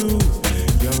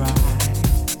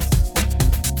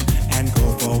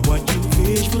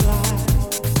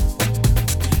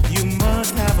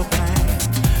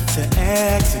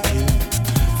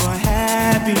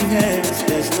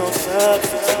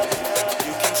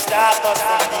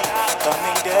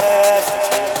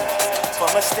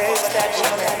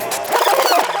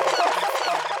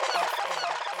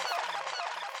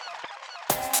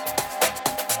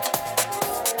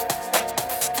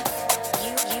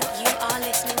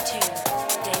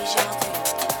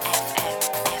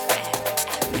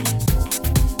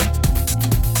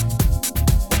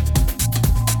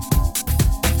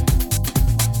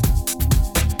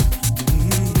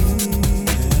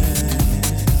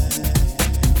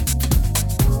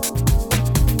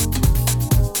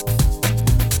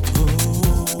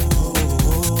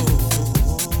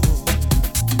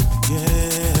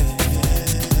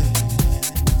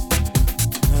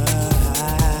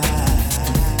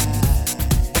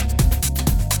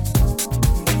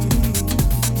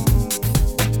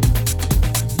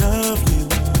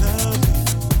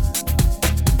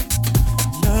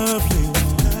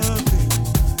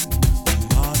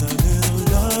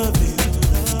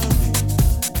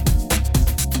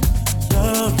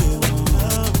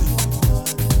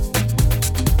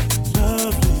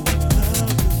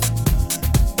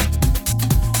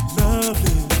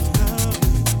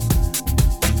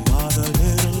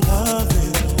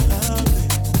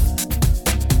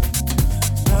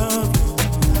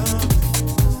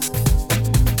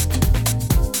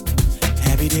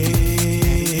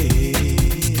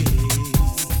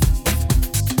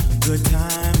Good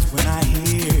times when I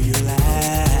hear you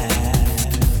laugh.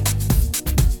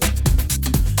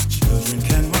 Children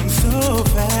can run so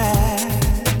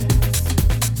fast.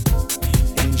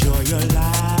 Enjoy your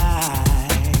life.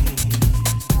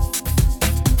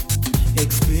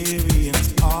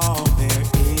 Experience all there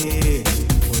is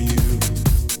for you.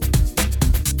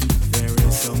 There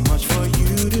is so much for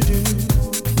you to do.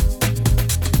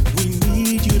 We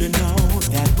need you to know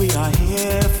that we are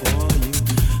here for you,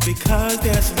 because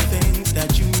there's some things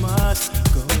that you must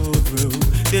go through.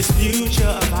 This future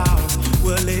of ours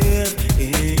will live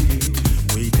in you.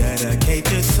 We dedicate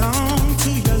this song to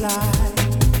your life.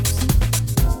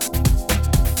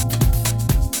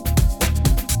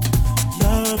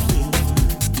 Lovely one,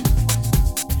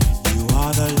 you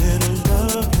are the little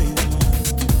lovely one.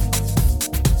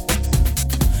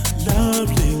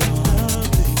 Lovely one,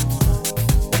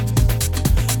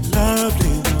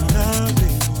 lovely one, lovely one,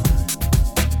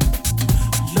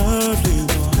 lovely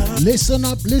one. Listen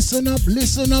up, listen up,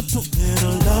 listen up.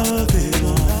 Little lovely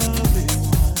one, lovely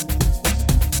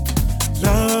one,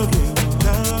 lovely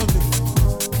one.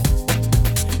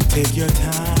 Take your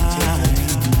time,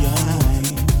 young ones.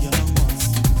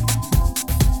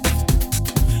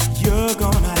 You're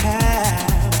gonna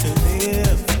have to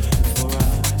live for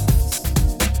us,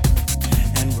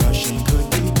 and rushing could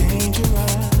be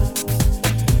dangerous.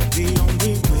 The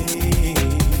only way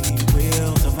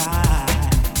we'll survive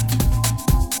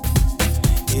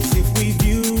is if we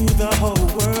view the whole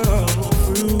world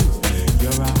through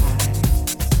your eyes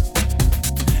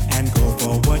and go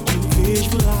for what you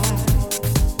visualize.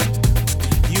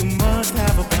 You must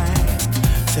have a plan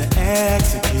to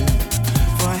execute.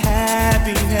 For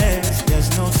happiness, there's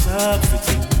no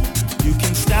substitute. You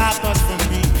can stop us from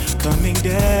becoming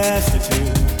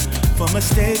destitute. For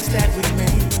mistakes that we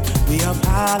made, we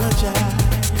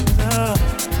apologize.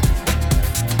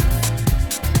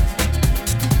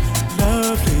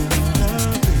 Lovely one, lovely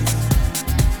one.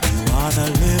 You are the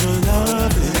little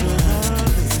lovely one.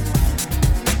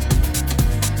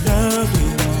 Lovely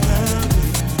one,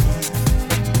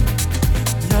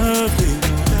 lovely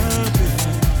one, lovely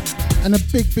one. And a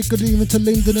big good evening to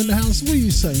Lyndon in the house. What are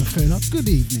you saying, fella? Good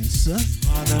evening, sir. You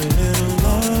are the little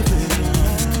lovely one.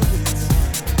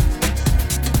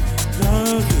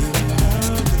 Lovely one,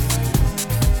 lovely one.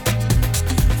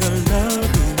 The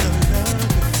lovely one,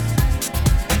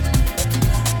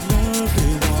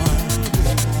 lovely one.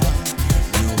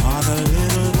 You are the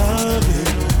little lovely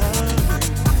one.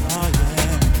 Oh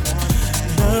yeah.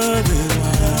 Lovely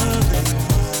one, lovely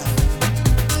one.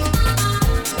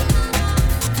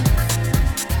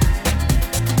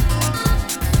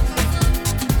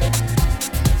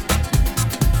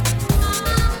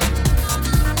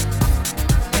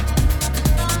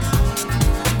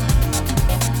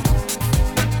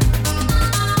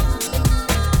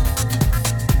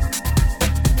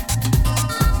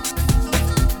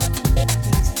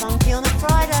 It's funky on a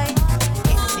Friday.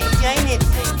 It's DJ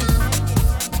Nibbsy.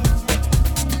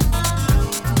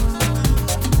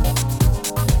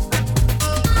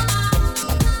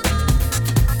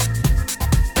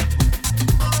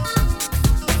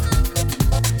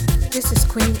 This is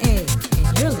Queen A,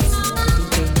 and you're listening to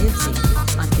DJ Nibbsy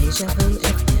on D.J.E.V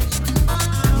FM.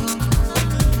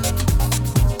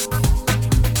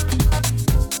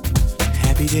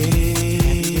 Happy days,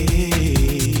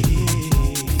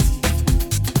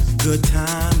 good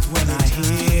times when I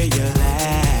hear you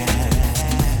laugh.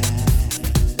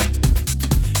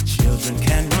 Children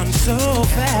can run so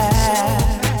fast.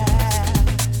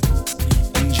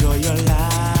 Enjoy your life.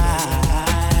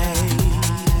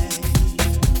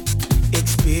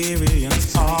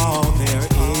 Experience all there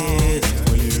is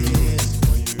for you.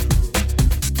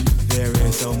 There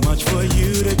is so much for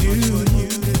you to do.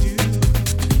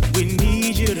 We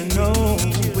need you to know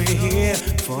we're here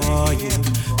for you.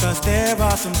 Cause there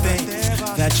are some things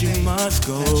that you must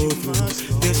go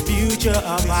through. This future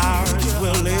of ours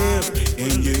will live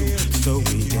in you. So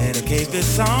we dedicate this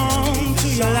song to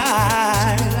your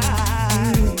life.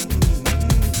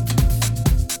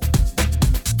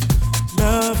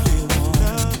 Lovely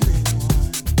one,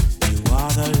 you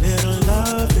are the little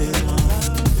lovely one.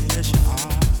 Yes, you are.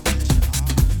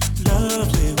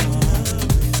 Lovely one,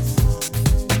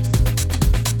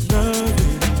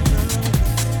 lovely one,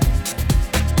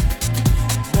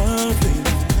 lovely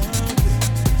one.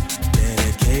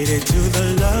 Dedicated to the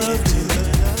love, to the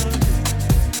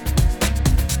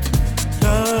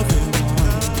lovely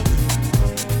one.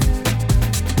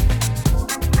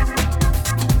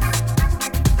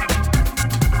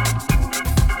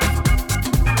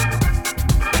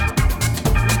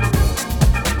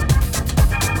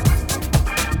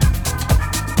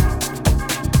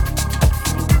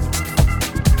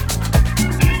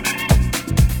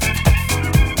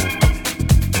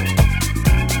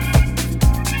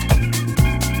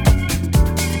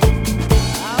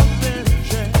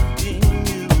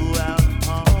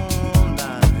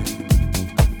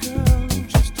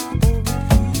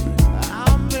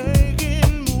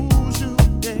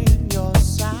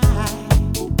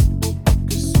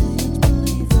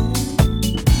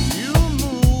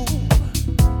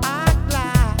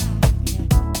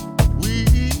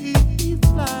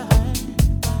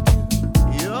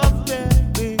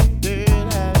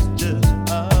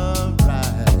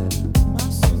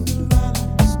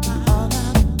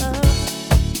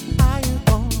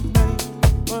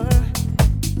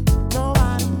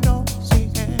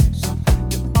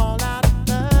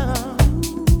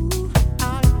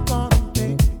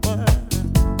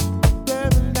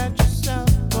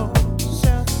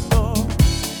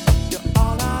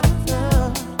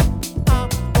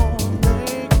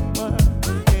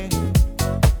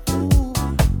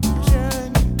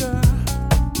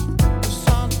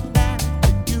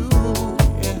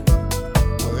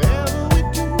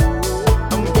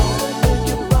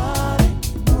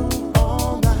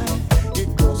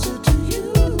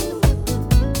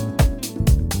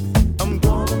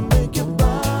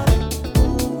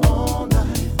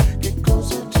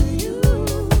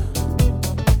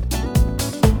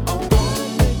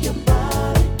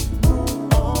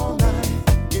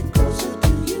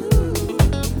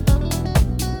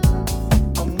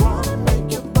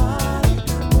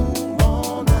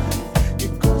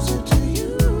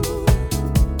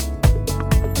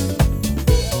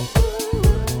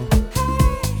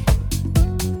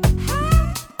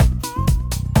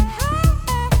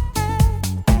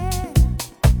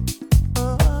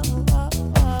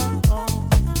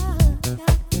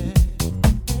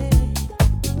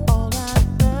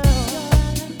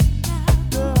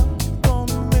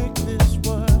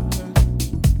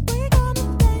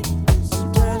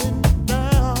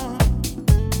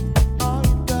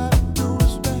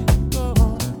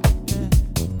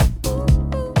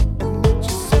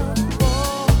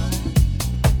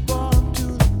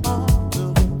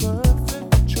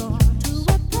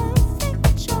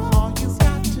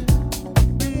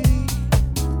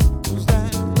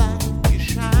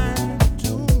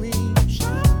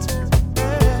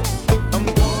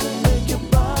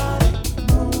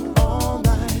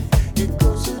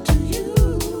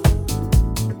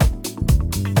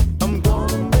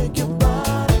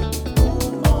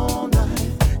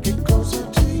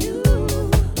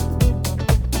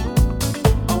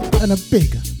 And a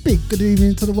big good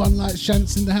evening to the one like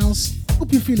Shants in the house.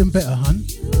 Hope you're feeling better, hun.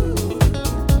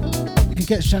 You can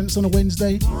get Shants on a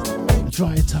Wednesday, the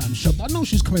Dry Time shop. I know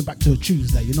she's coming back to a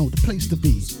Tuesday, you know, the place to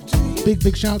be.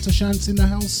 Big shout out to Shants in the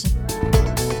house.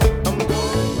 I'm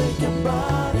gonna make your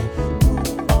body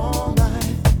move all night.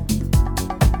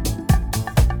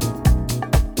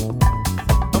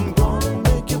 I'm gonna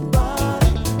make your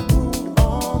body move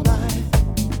all night.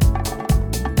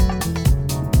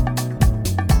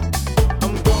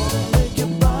 I'm gonna make your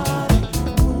body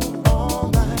move all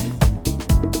night.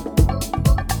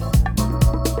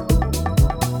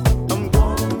 I'm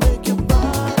gonna make your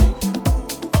body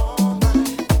move all night.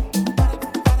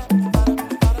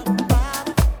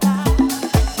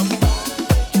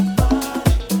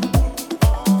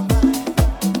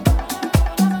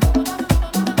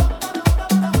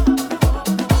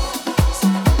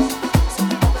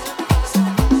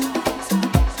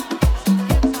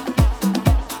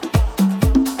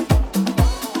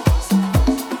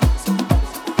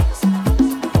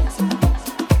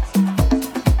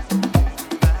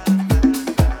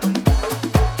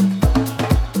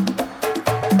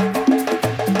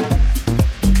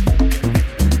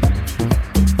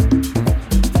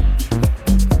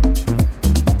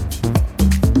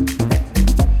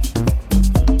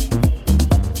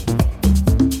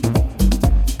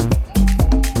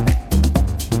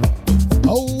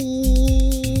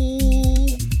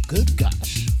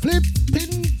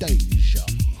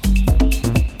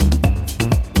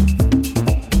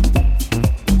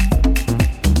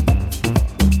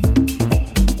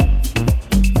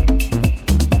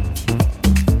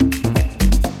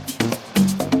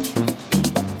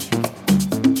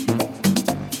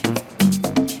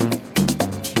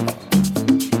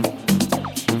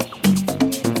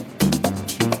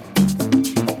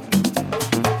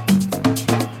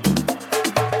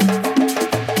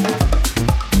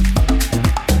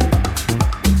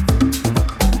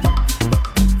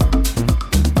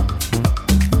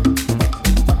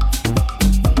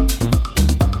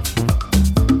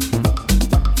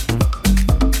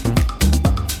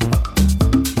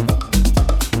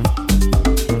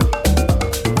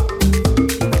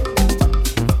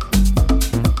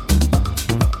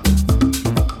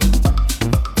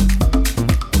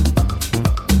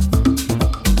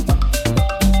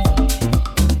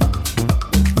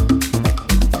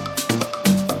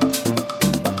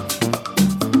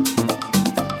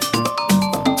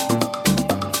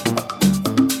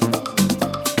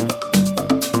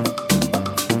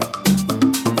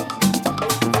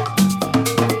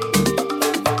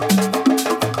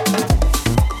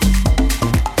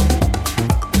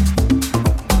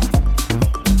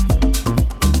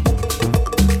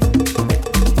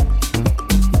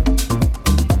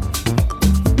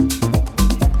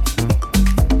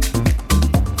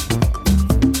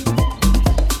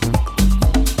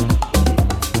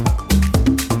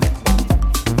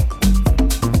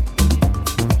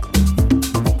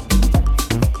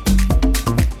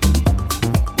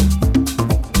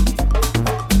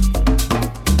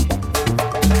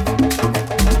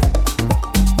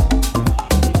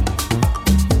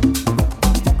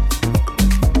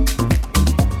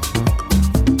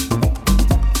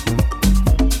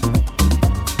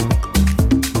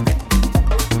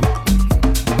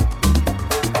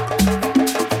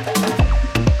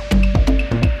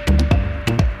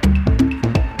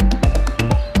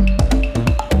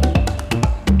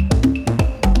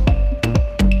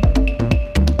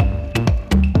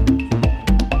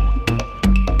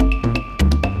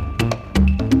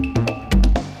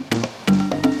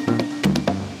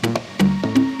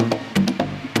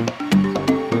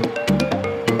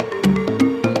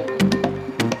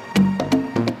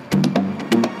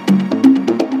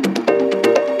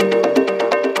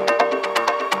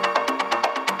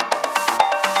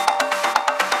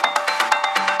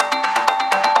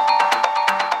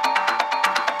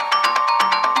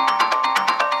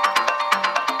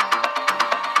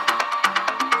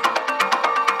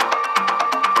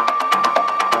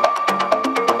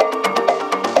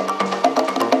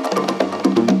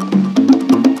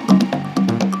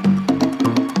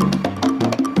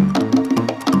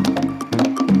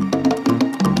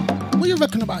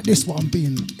 about this one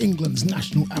being England's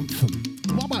national anthem?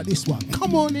 What about this one?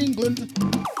 Come on, England.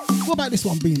 What about this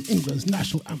one being England's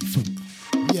national anthem?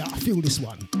 Yeah, I feel this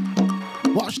one.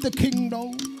 Watch the king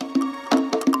though.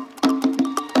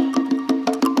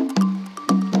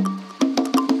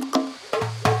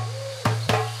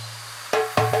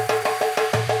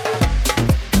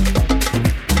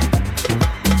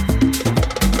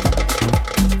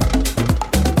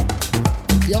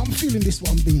 Yeah, I'm feeling this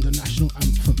one being the national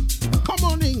anthem. Come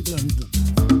on, England.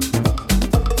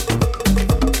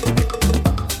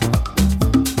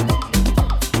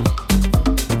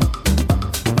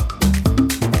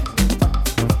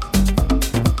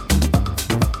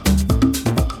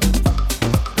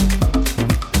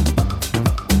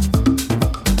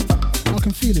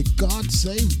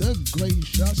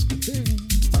 gracious king.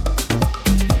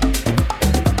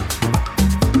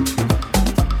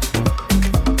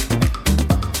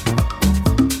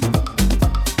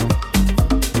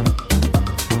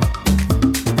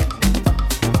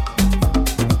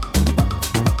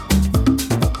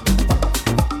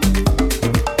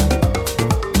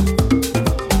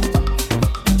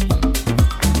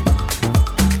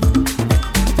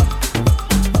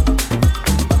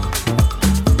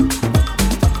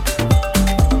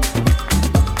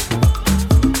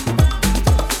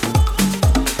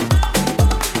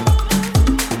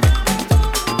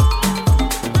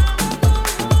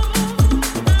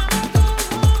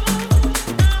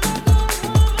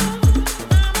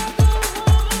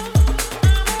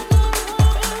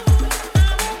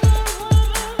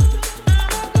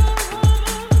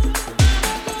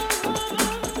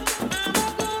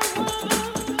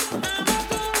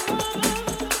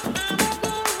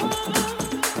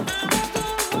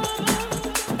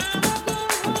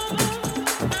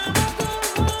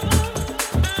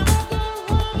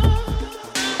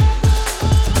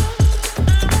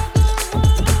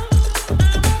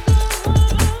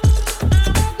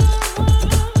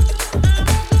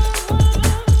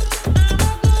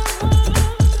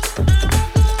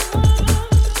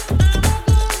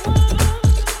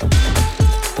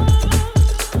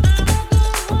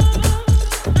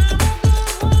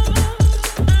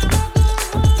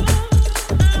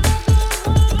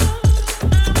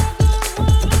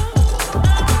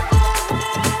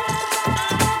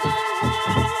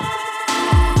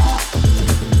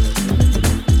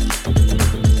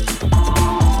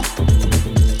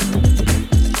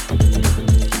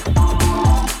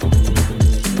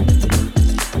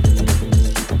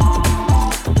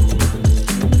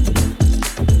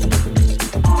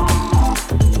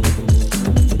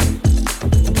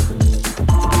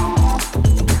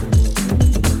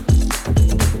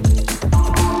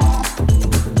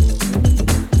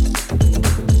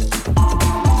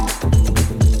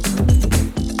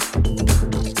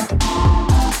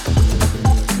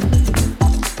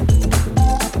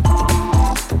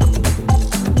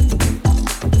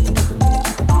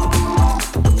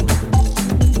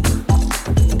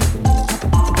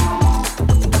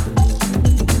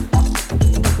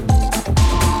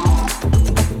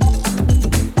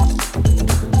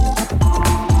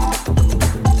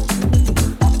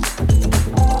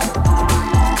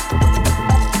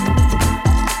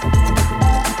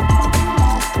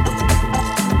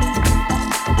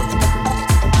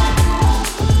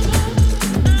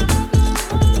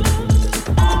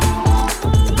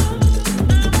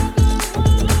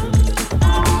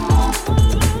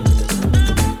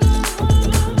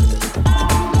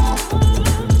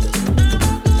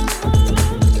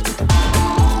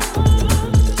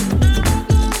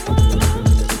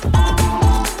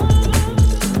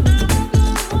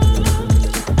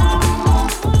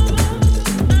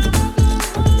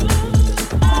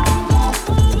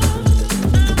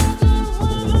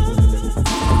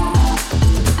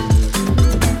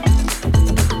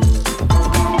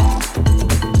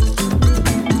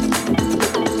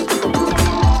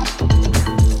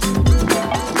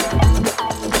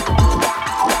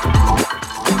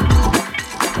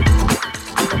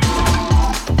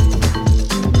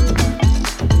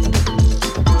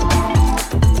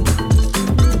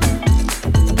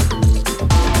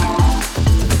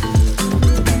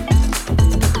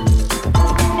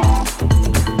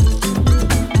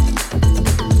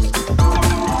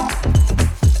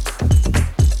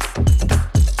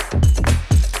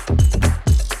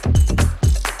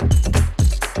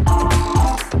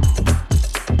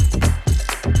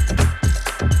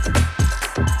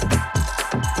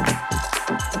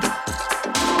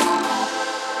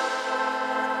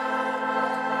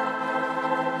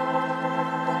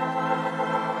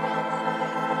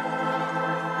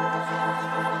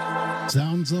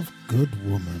 Sounds of Good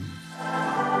Woman.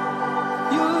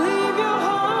 You leave your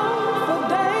home for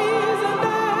days and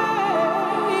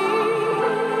days,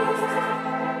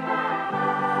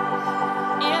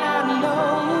 and I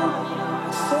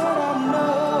know, said I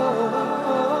know,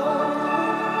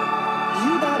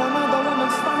 you got another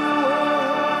woman somewhere.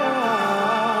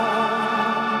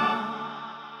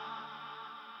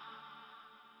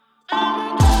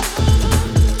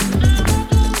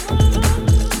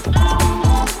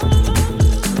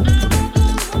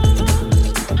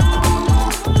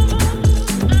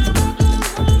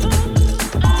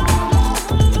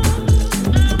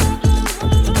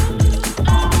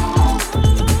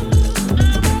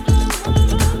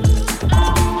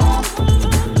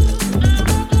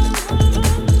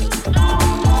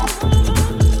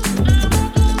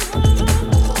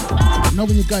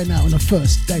 going out on a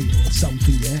first date or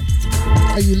something, yeah?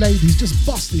 Hey, you ladies, just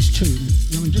bust this tune. You know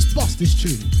what I mean? Just bust this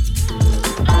tune.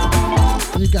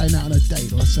 When you're going out on a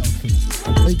date or something,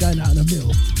 or you're going out on a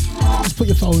meal, just put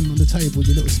your phone on the table with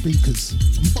your little speakers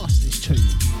and bust this tune.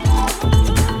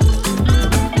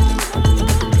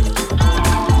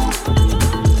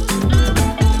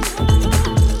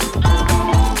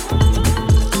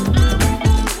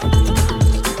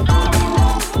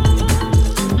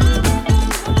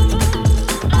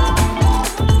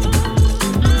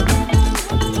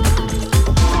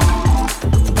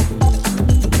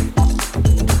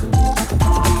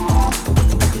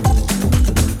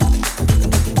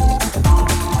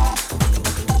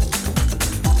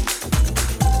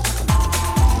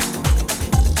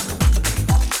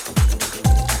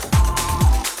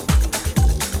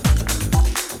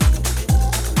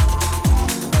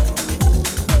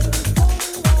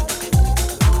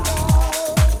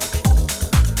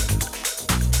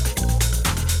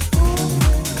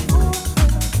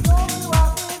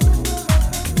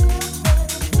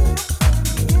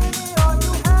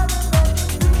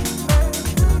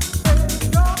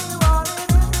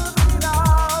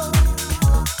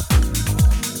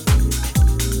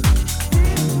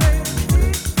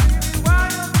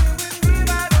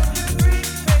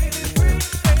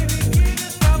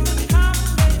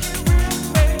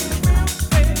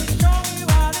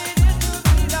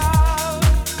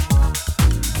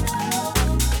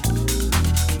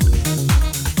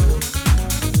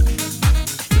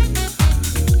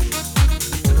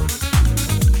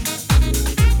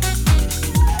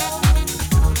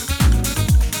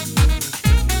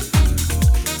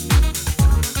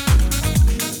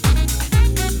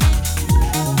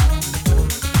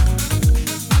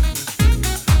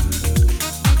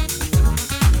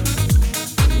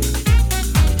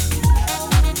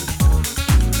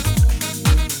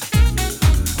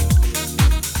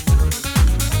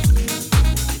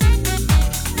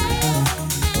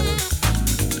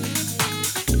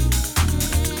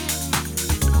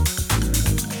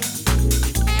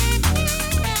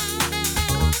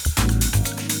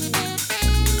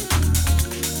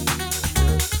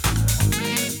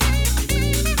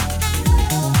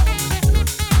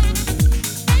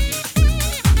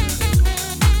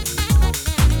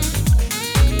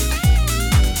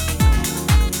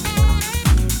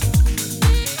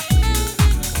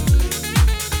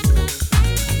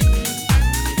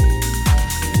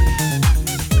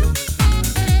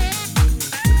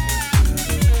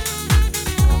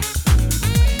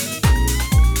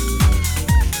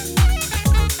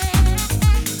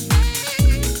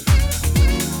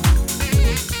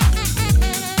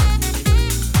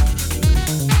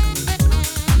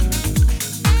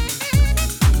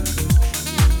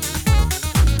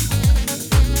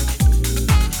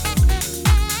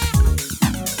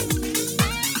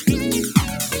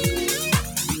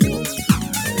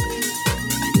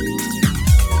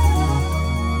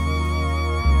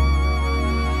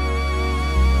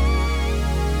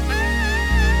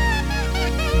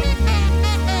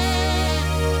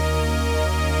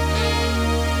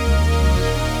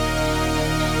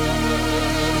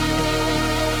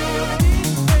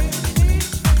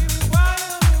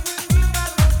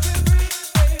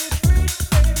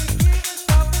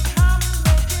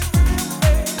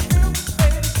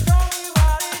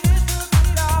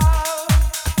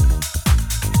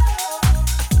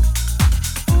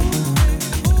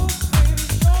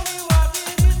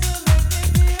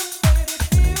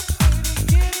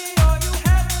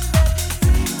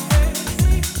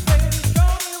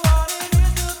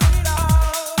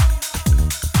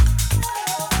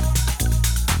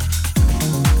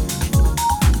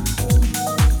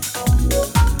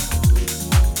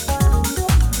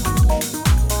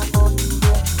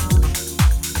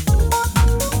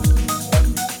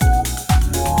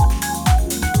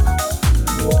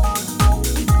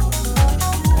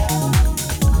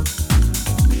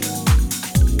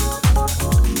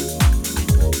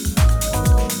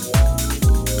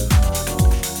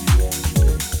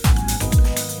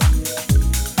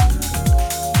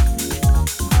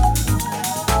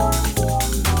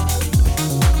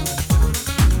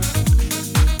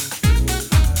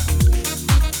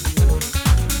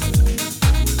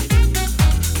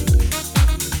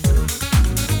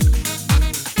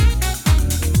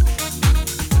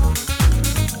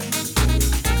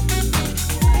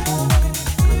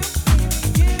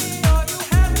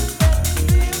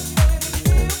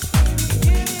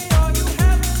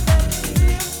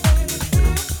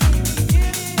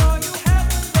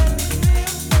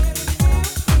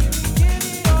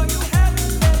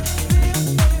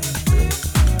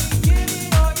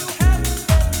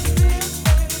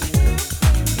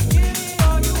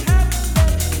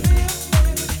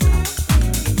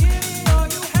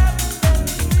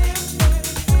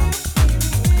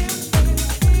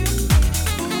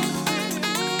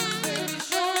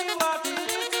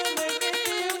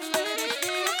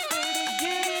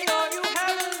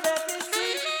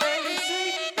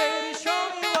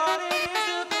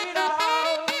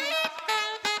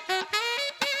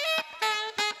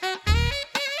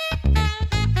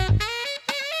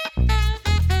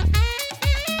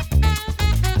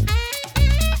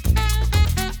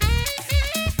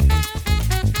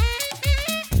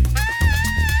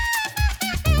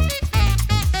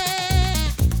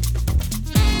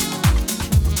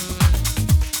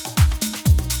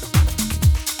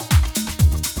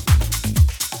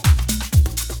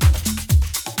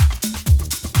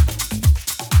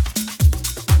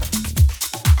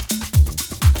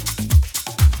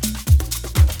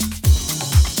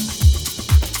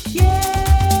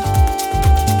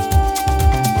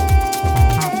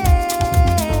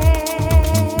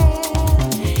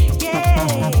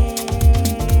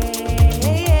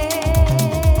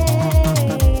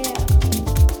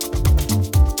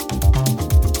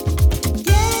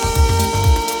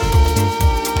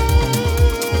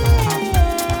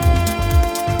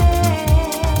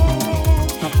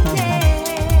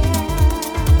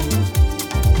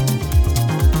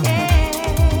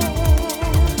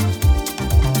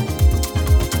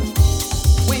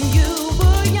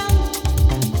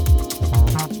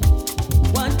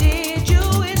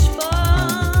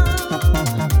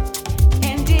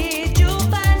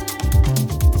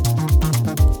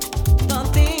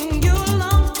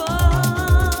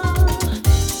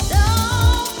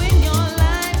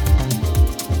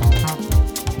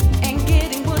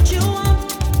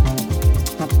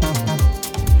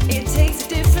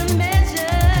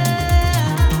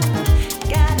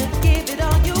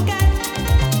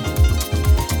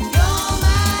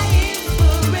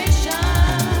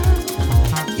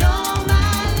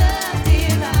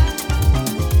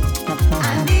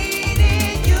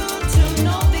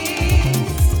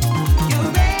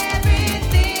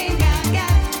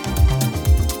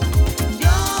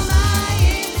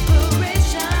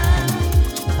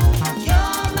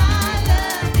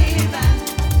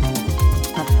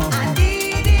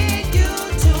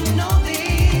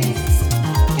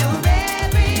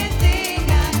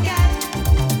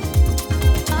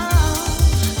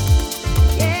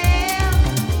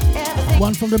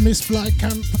 One from the MissFly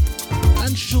camp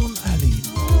and Sean Ali.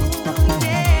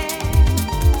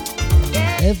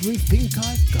 Everything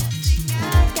I got.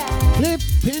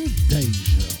 Flipping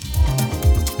Deja.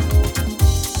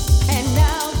 And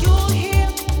now you're here.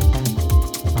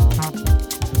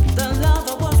 The love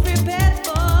I was prepared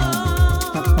for.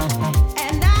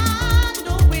 And I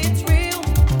know it's real.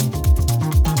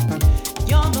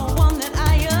 You're the one that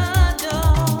I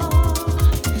adore.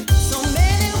 So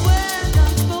many words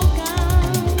unspoken.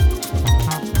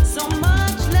 So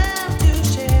much love to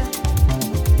share.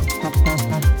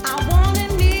 I wanna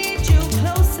need you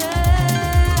closer.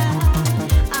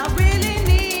 I really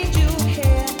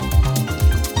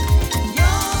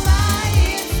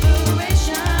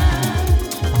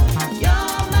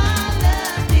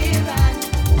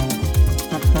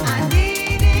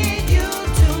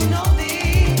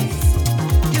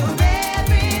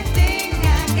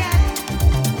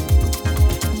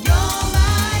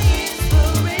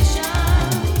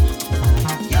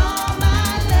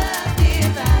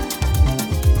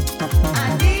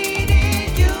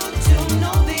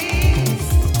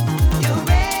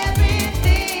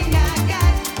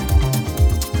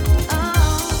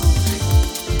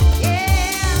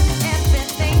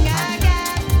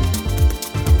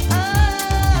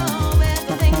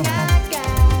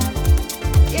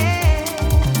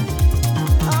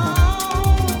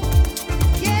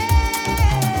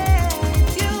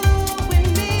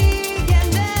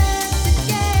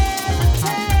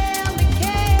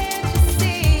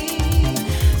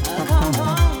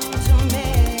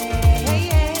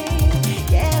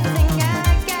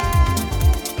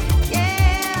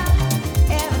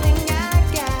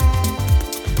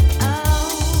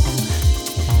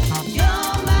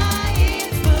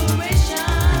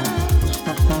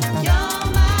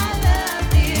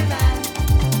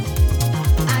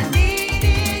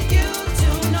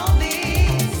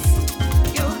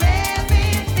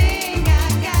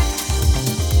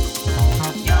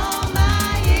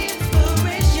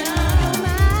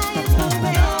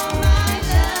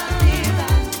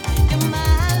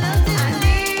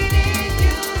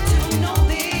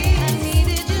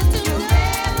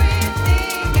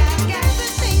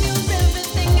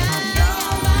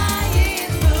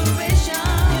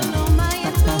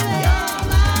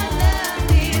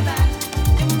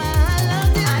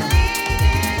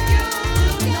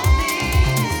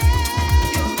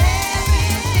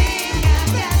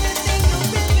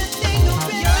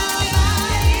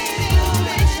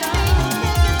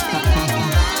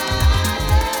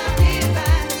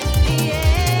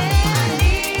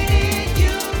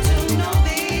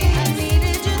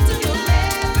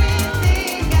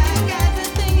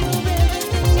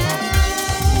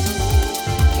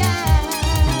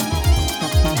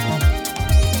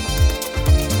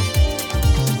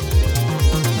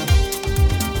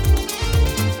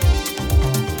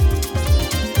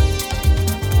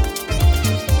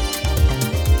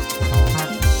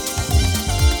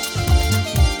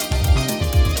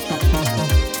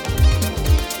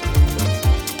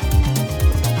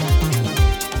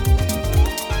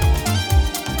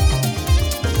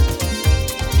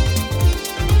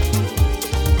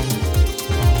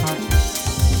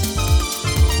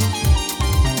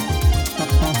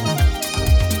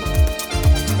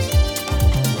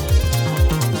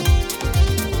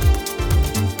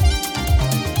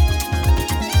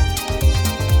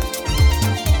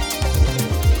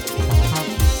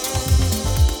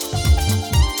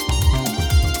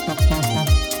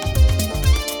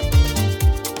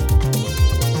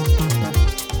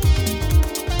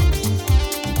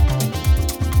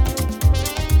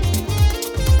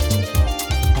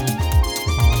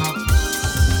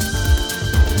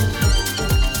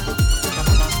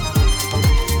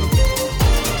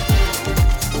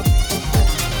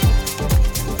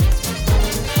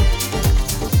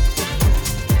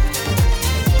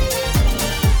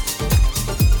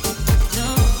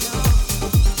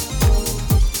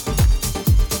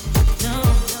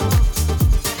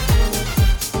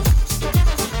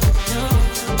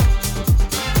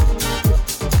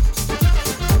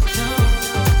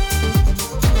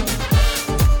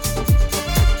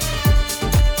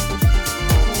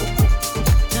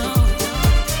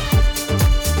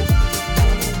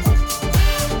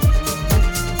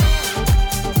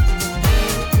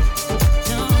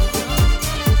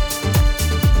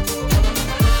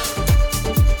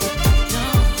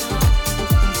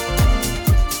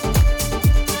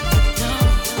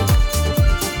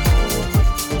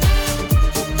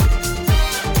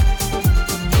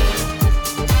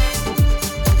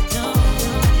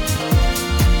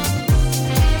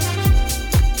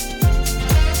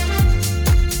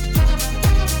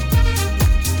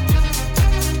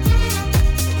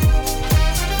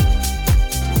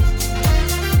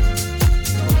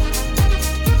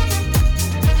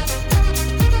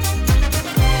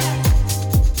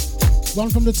One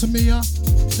from the Tamia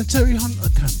and Terry Hunter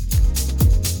camp.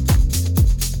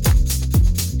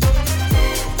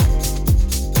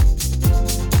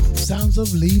 Sounds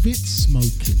of Leave It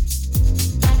Smoking.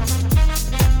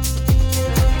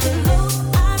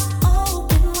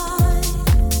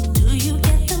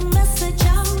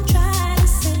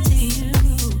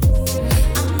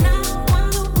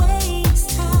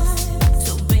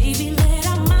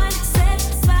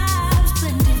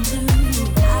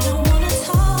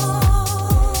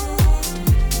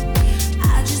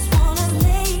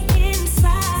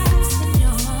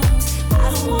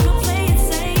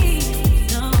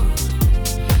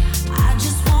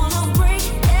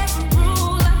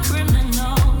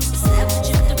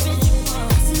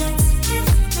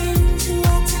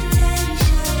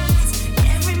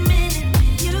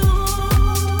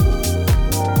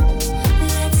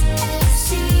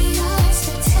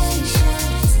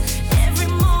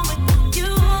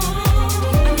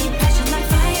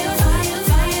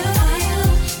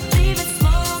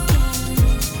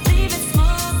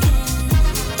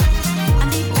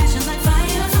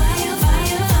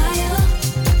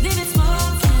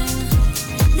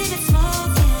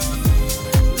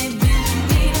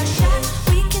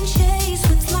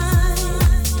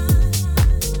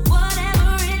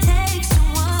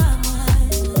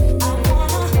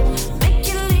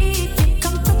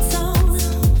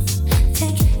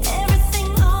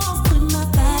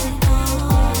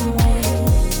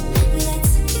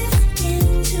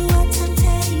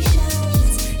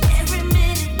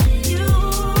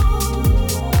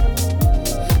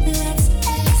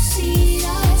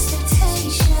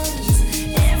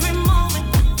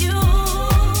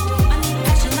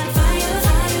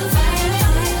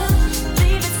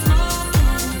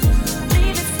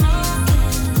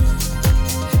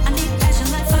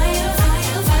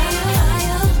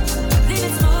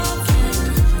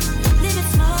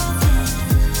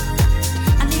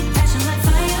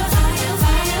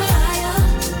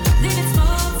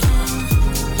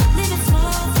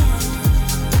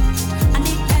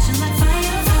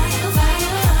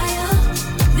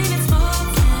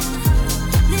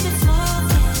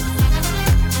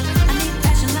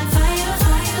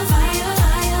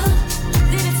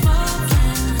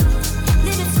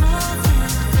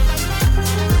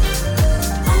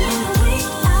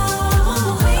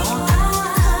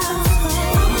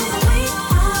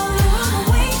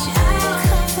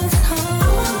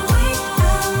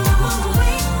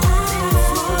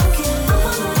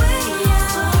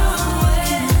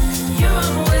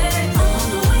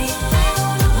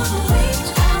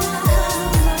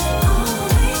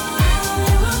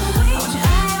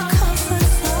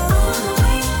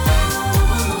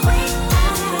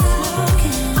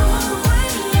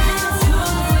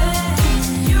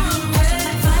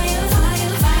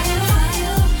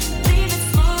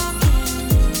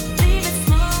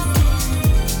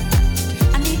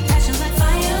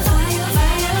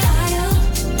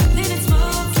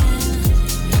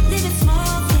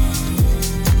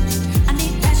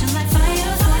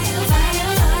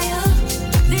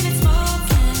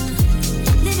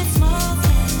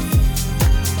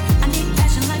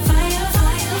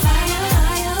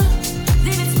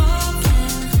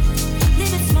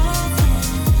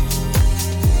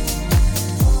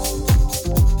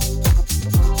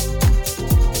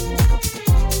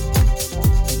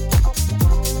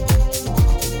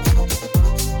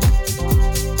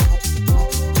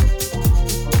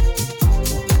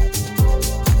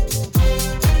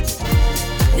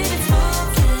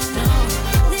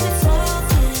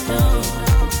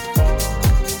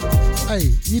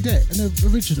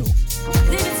 Original.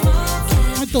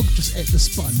 My dog just ate the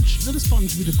sponge. You know the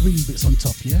sponge with the green bits on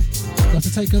top, yeah? I have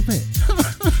to take a bit.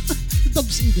 The dog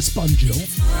just eat the sponge, yo.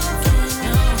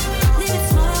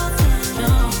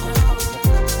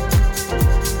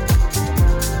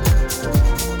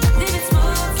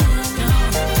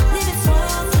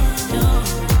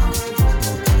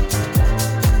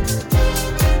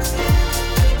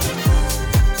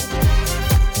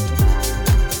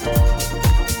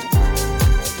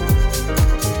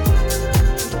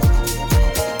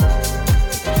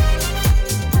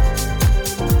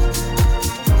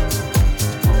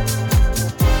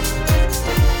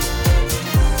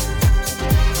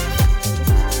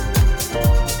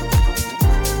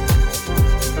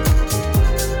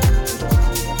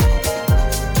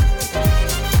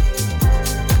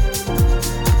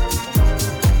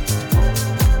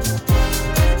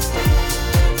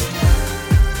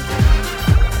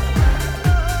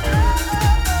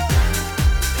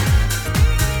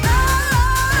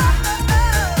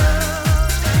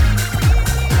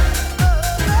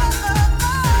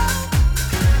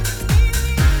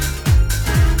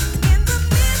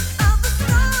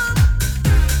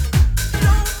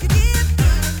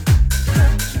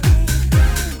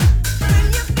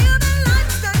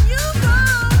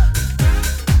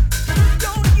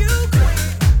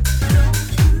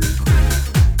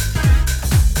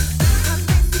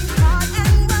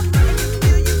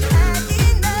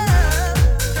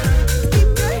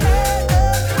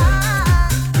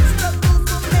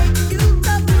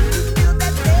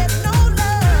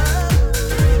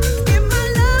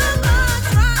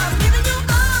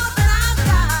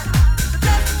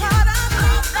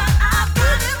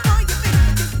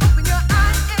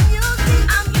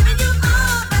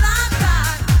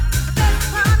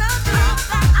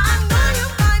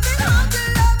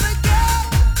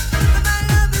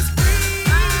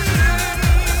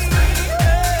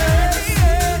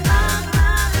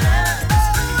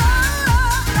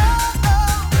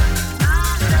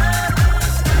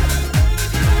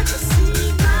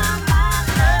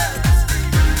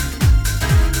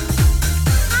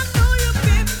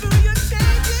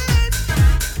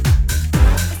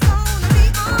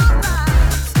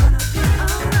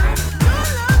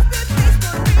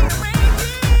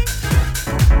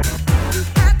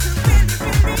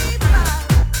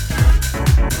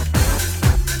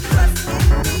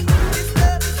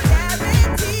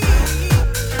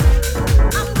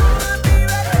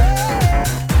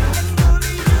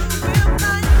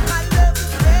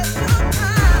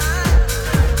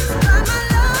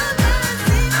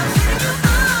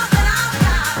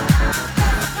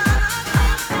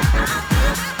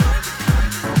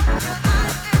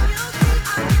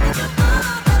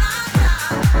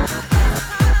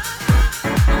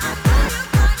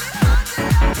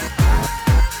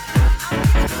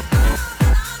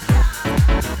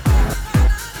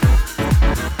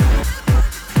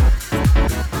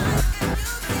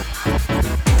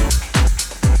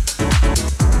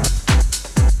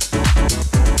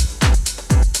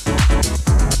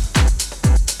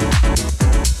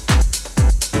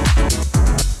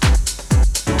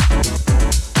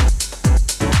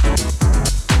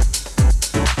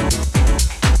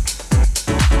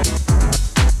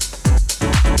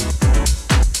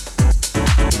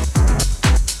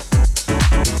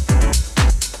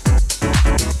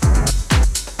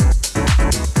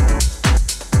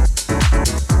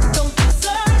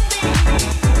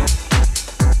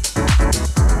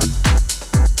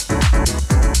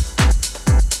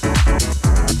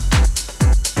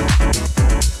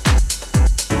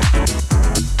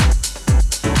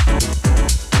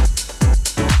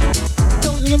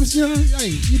 You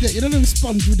know them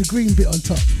sponge with the green bit on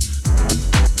top.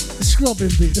 The scrubbing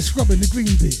bit, the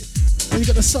green bit. And you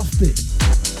got the soft bit.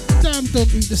 Damn dog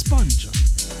eat the sponge.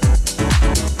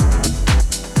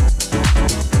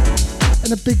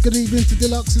 And a big good evening to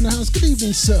Deluxe in the house. Good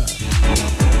evening, sir.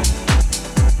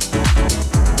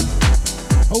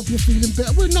 Hope you're feeling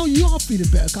better. Well, no, you are feeling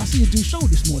better. I see you do show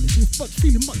this morning, so you're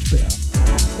feeling much better.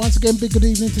 Once again, big good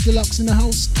evening to Deluxe in the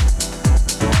house.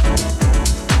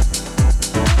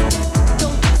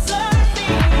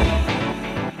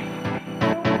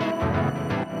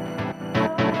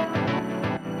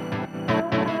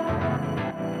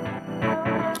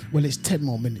 Well, it's 10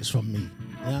 more minutes from me. You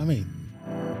know what I mean?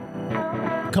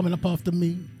 Coming up after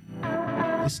me,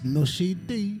 it's Nushi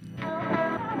D.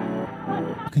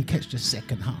 I can catch the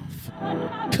second half.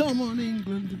 Come on,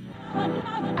 England.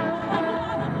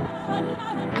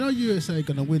 You know USA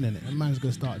gonna win in it, and man's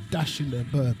gonna start dashing their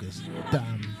burgers.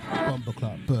 Damn, Bomber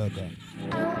Clark burger.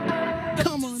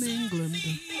 Come on, England.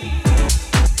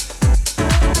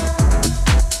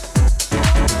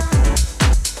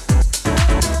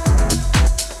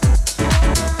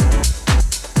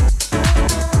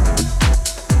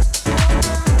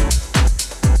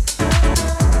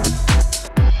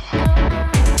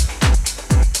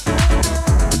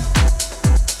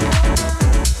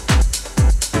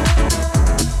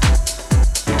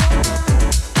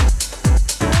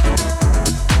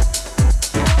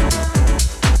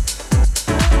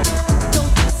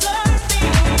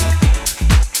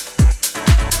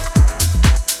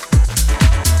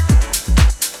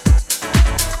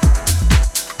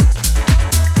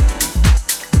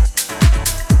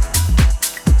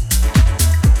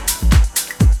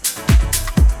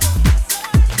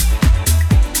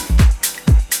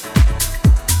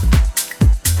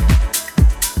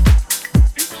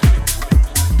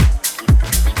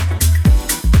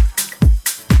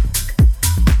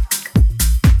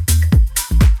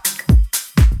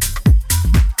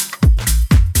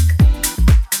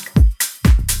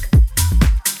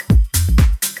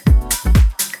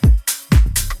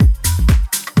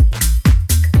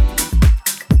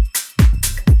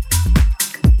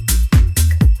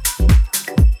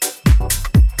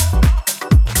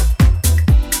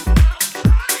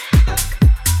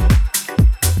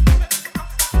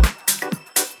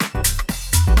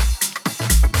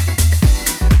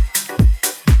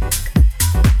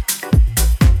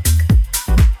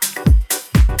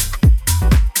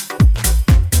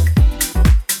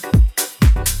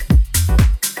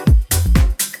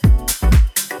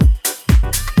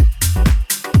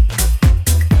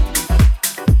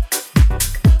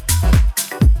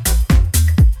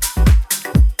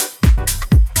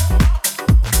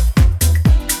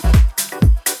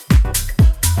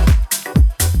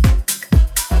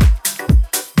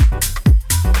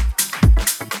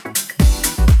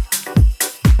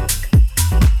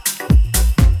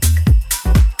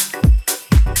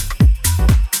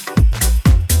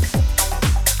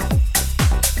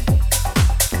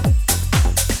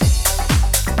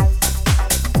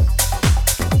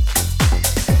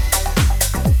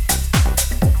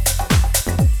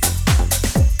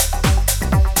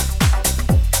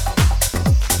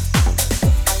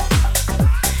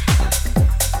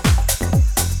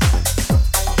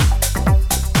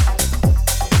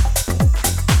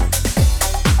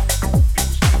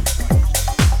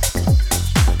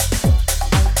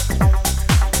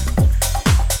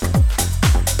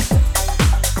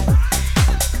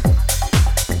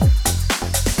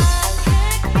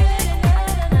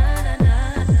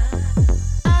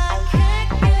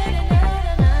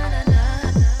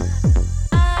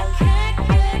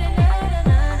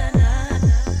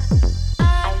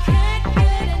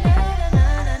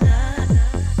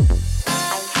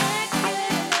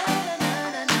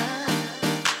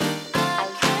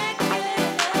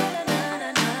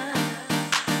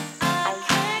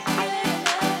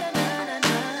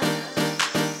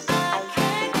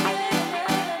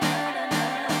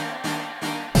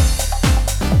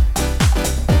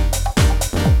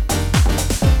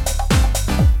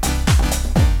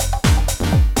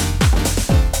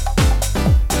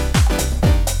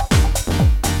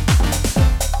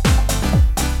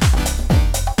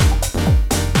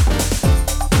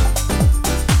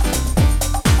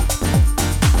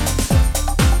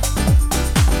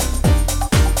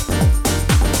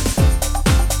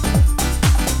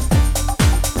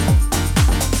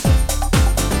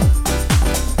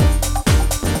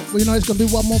 Well, you know it's going to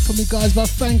be one more for me, guys, but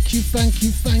thank you.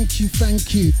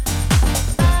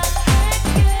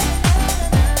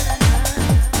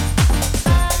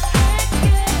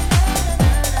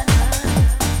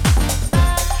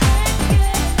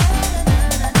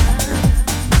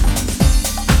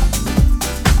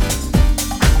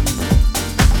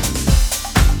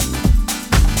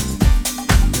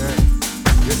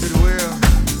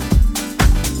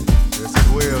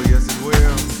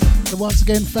 once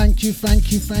again, thank you.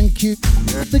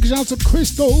 Big shout out to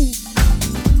Crystal.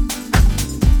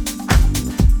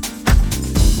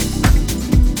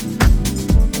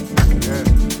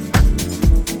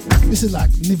 This is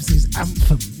like Nibbsy's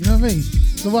anthem, you know what I mean?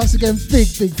 So once again, big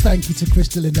thank you to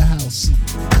Crystal in the house.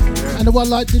 And the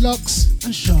One Light Deluxe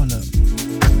and Charlotte.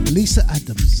 Lisa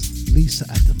Adams.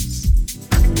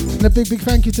 And a big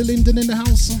thank you to Lyndon in the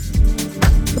house.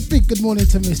 A big good morning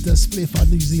to Mr. Spliff, our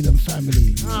New Zealand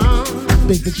family.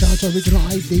 Big shout out to Original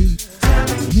ID.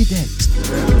 You dead.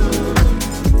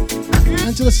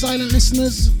 And to the silent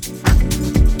listeners,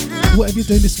 whatever you're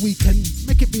doing this weekend,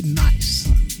 make it be nice.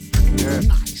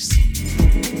 Nice.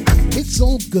 It's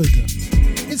all good.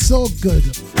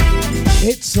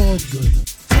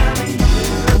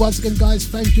 But once again, guys,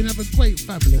 thank you and have a great,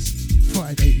 fabulous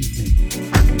Friday evening.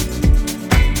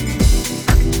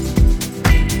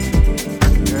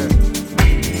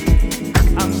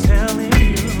 I'm telling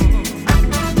you,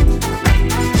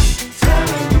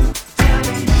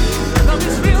 love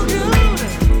is real good.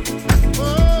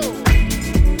 Oh,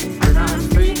 when I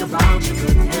think about your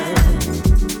goodness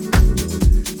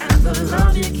and the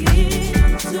love you give.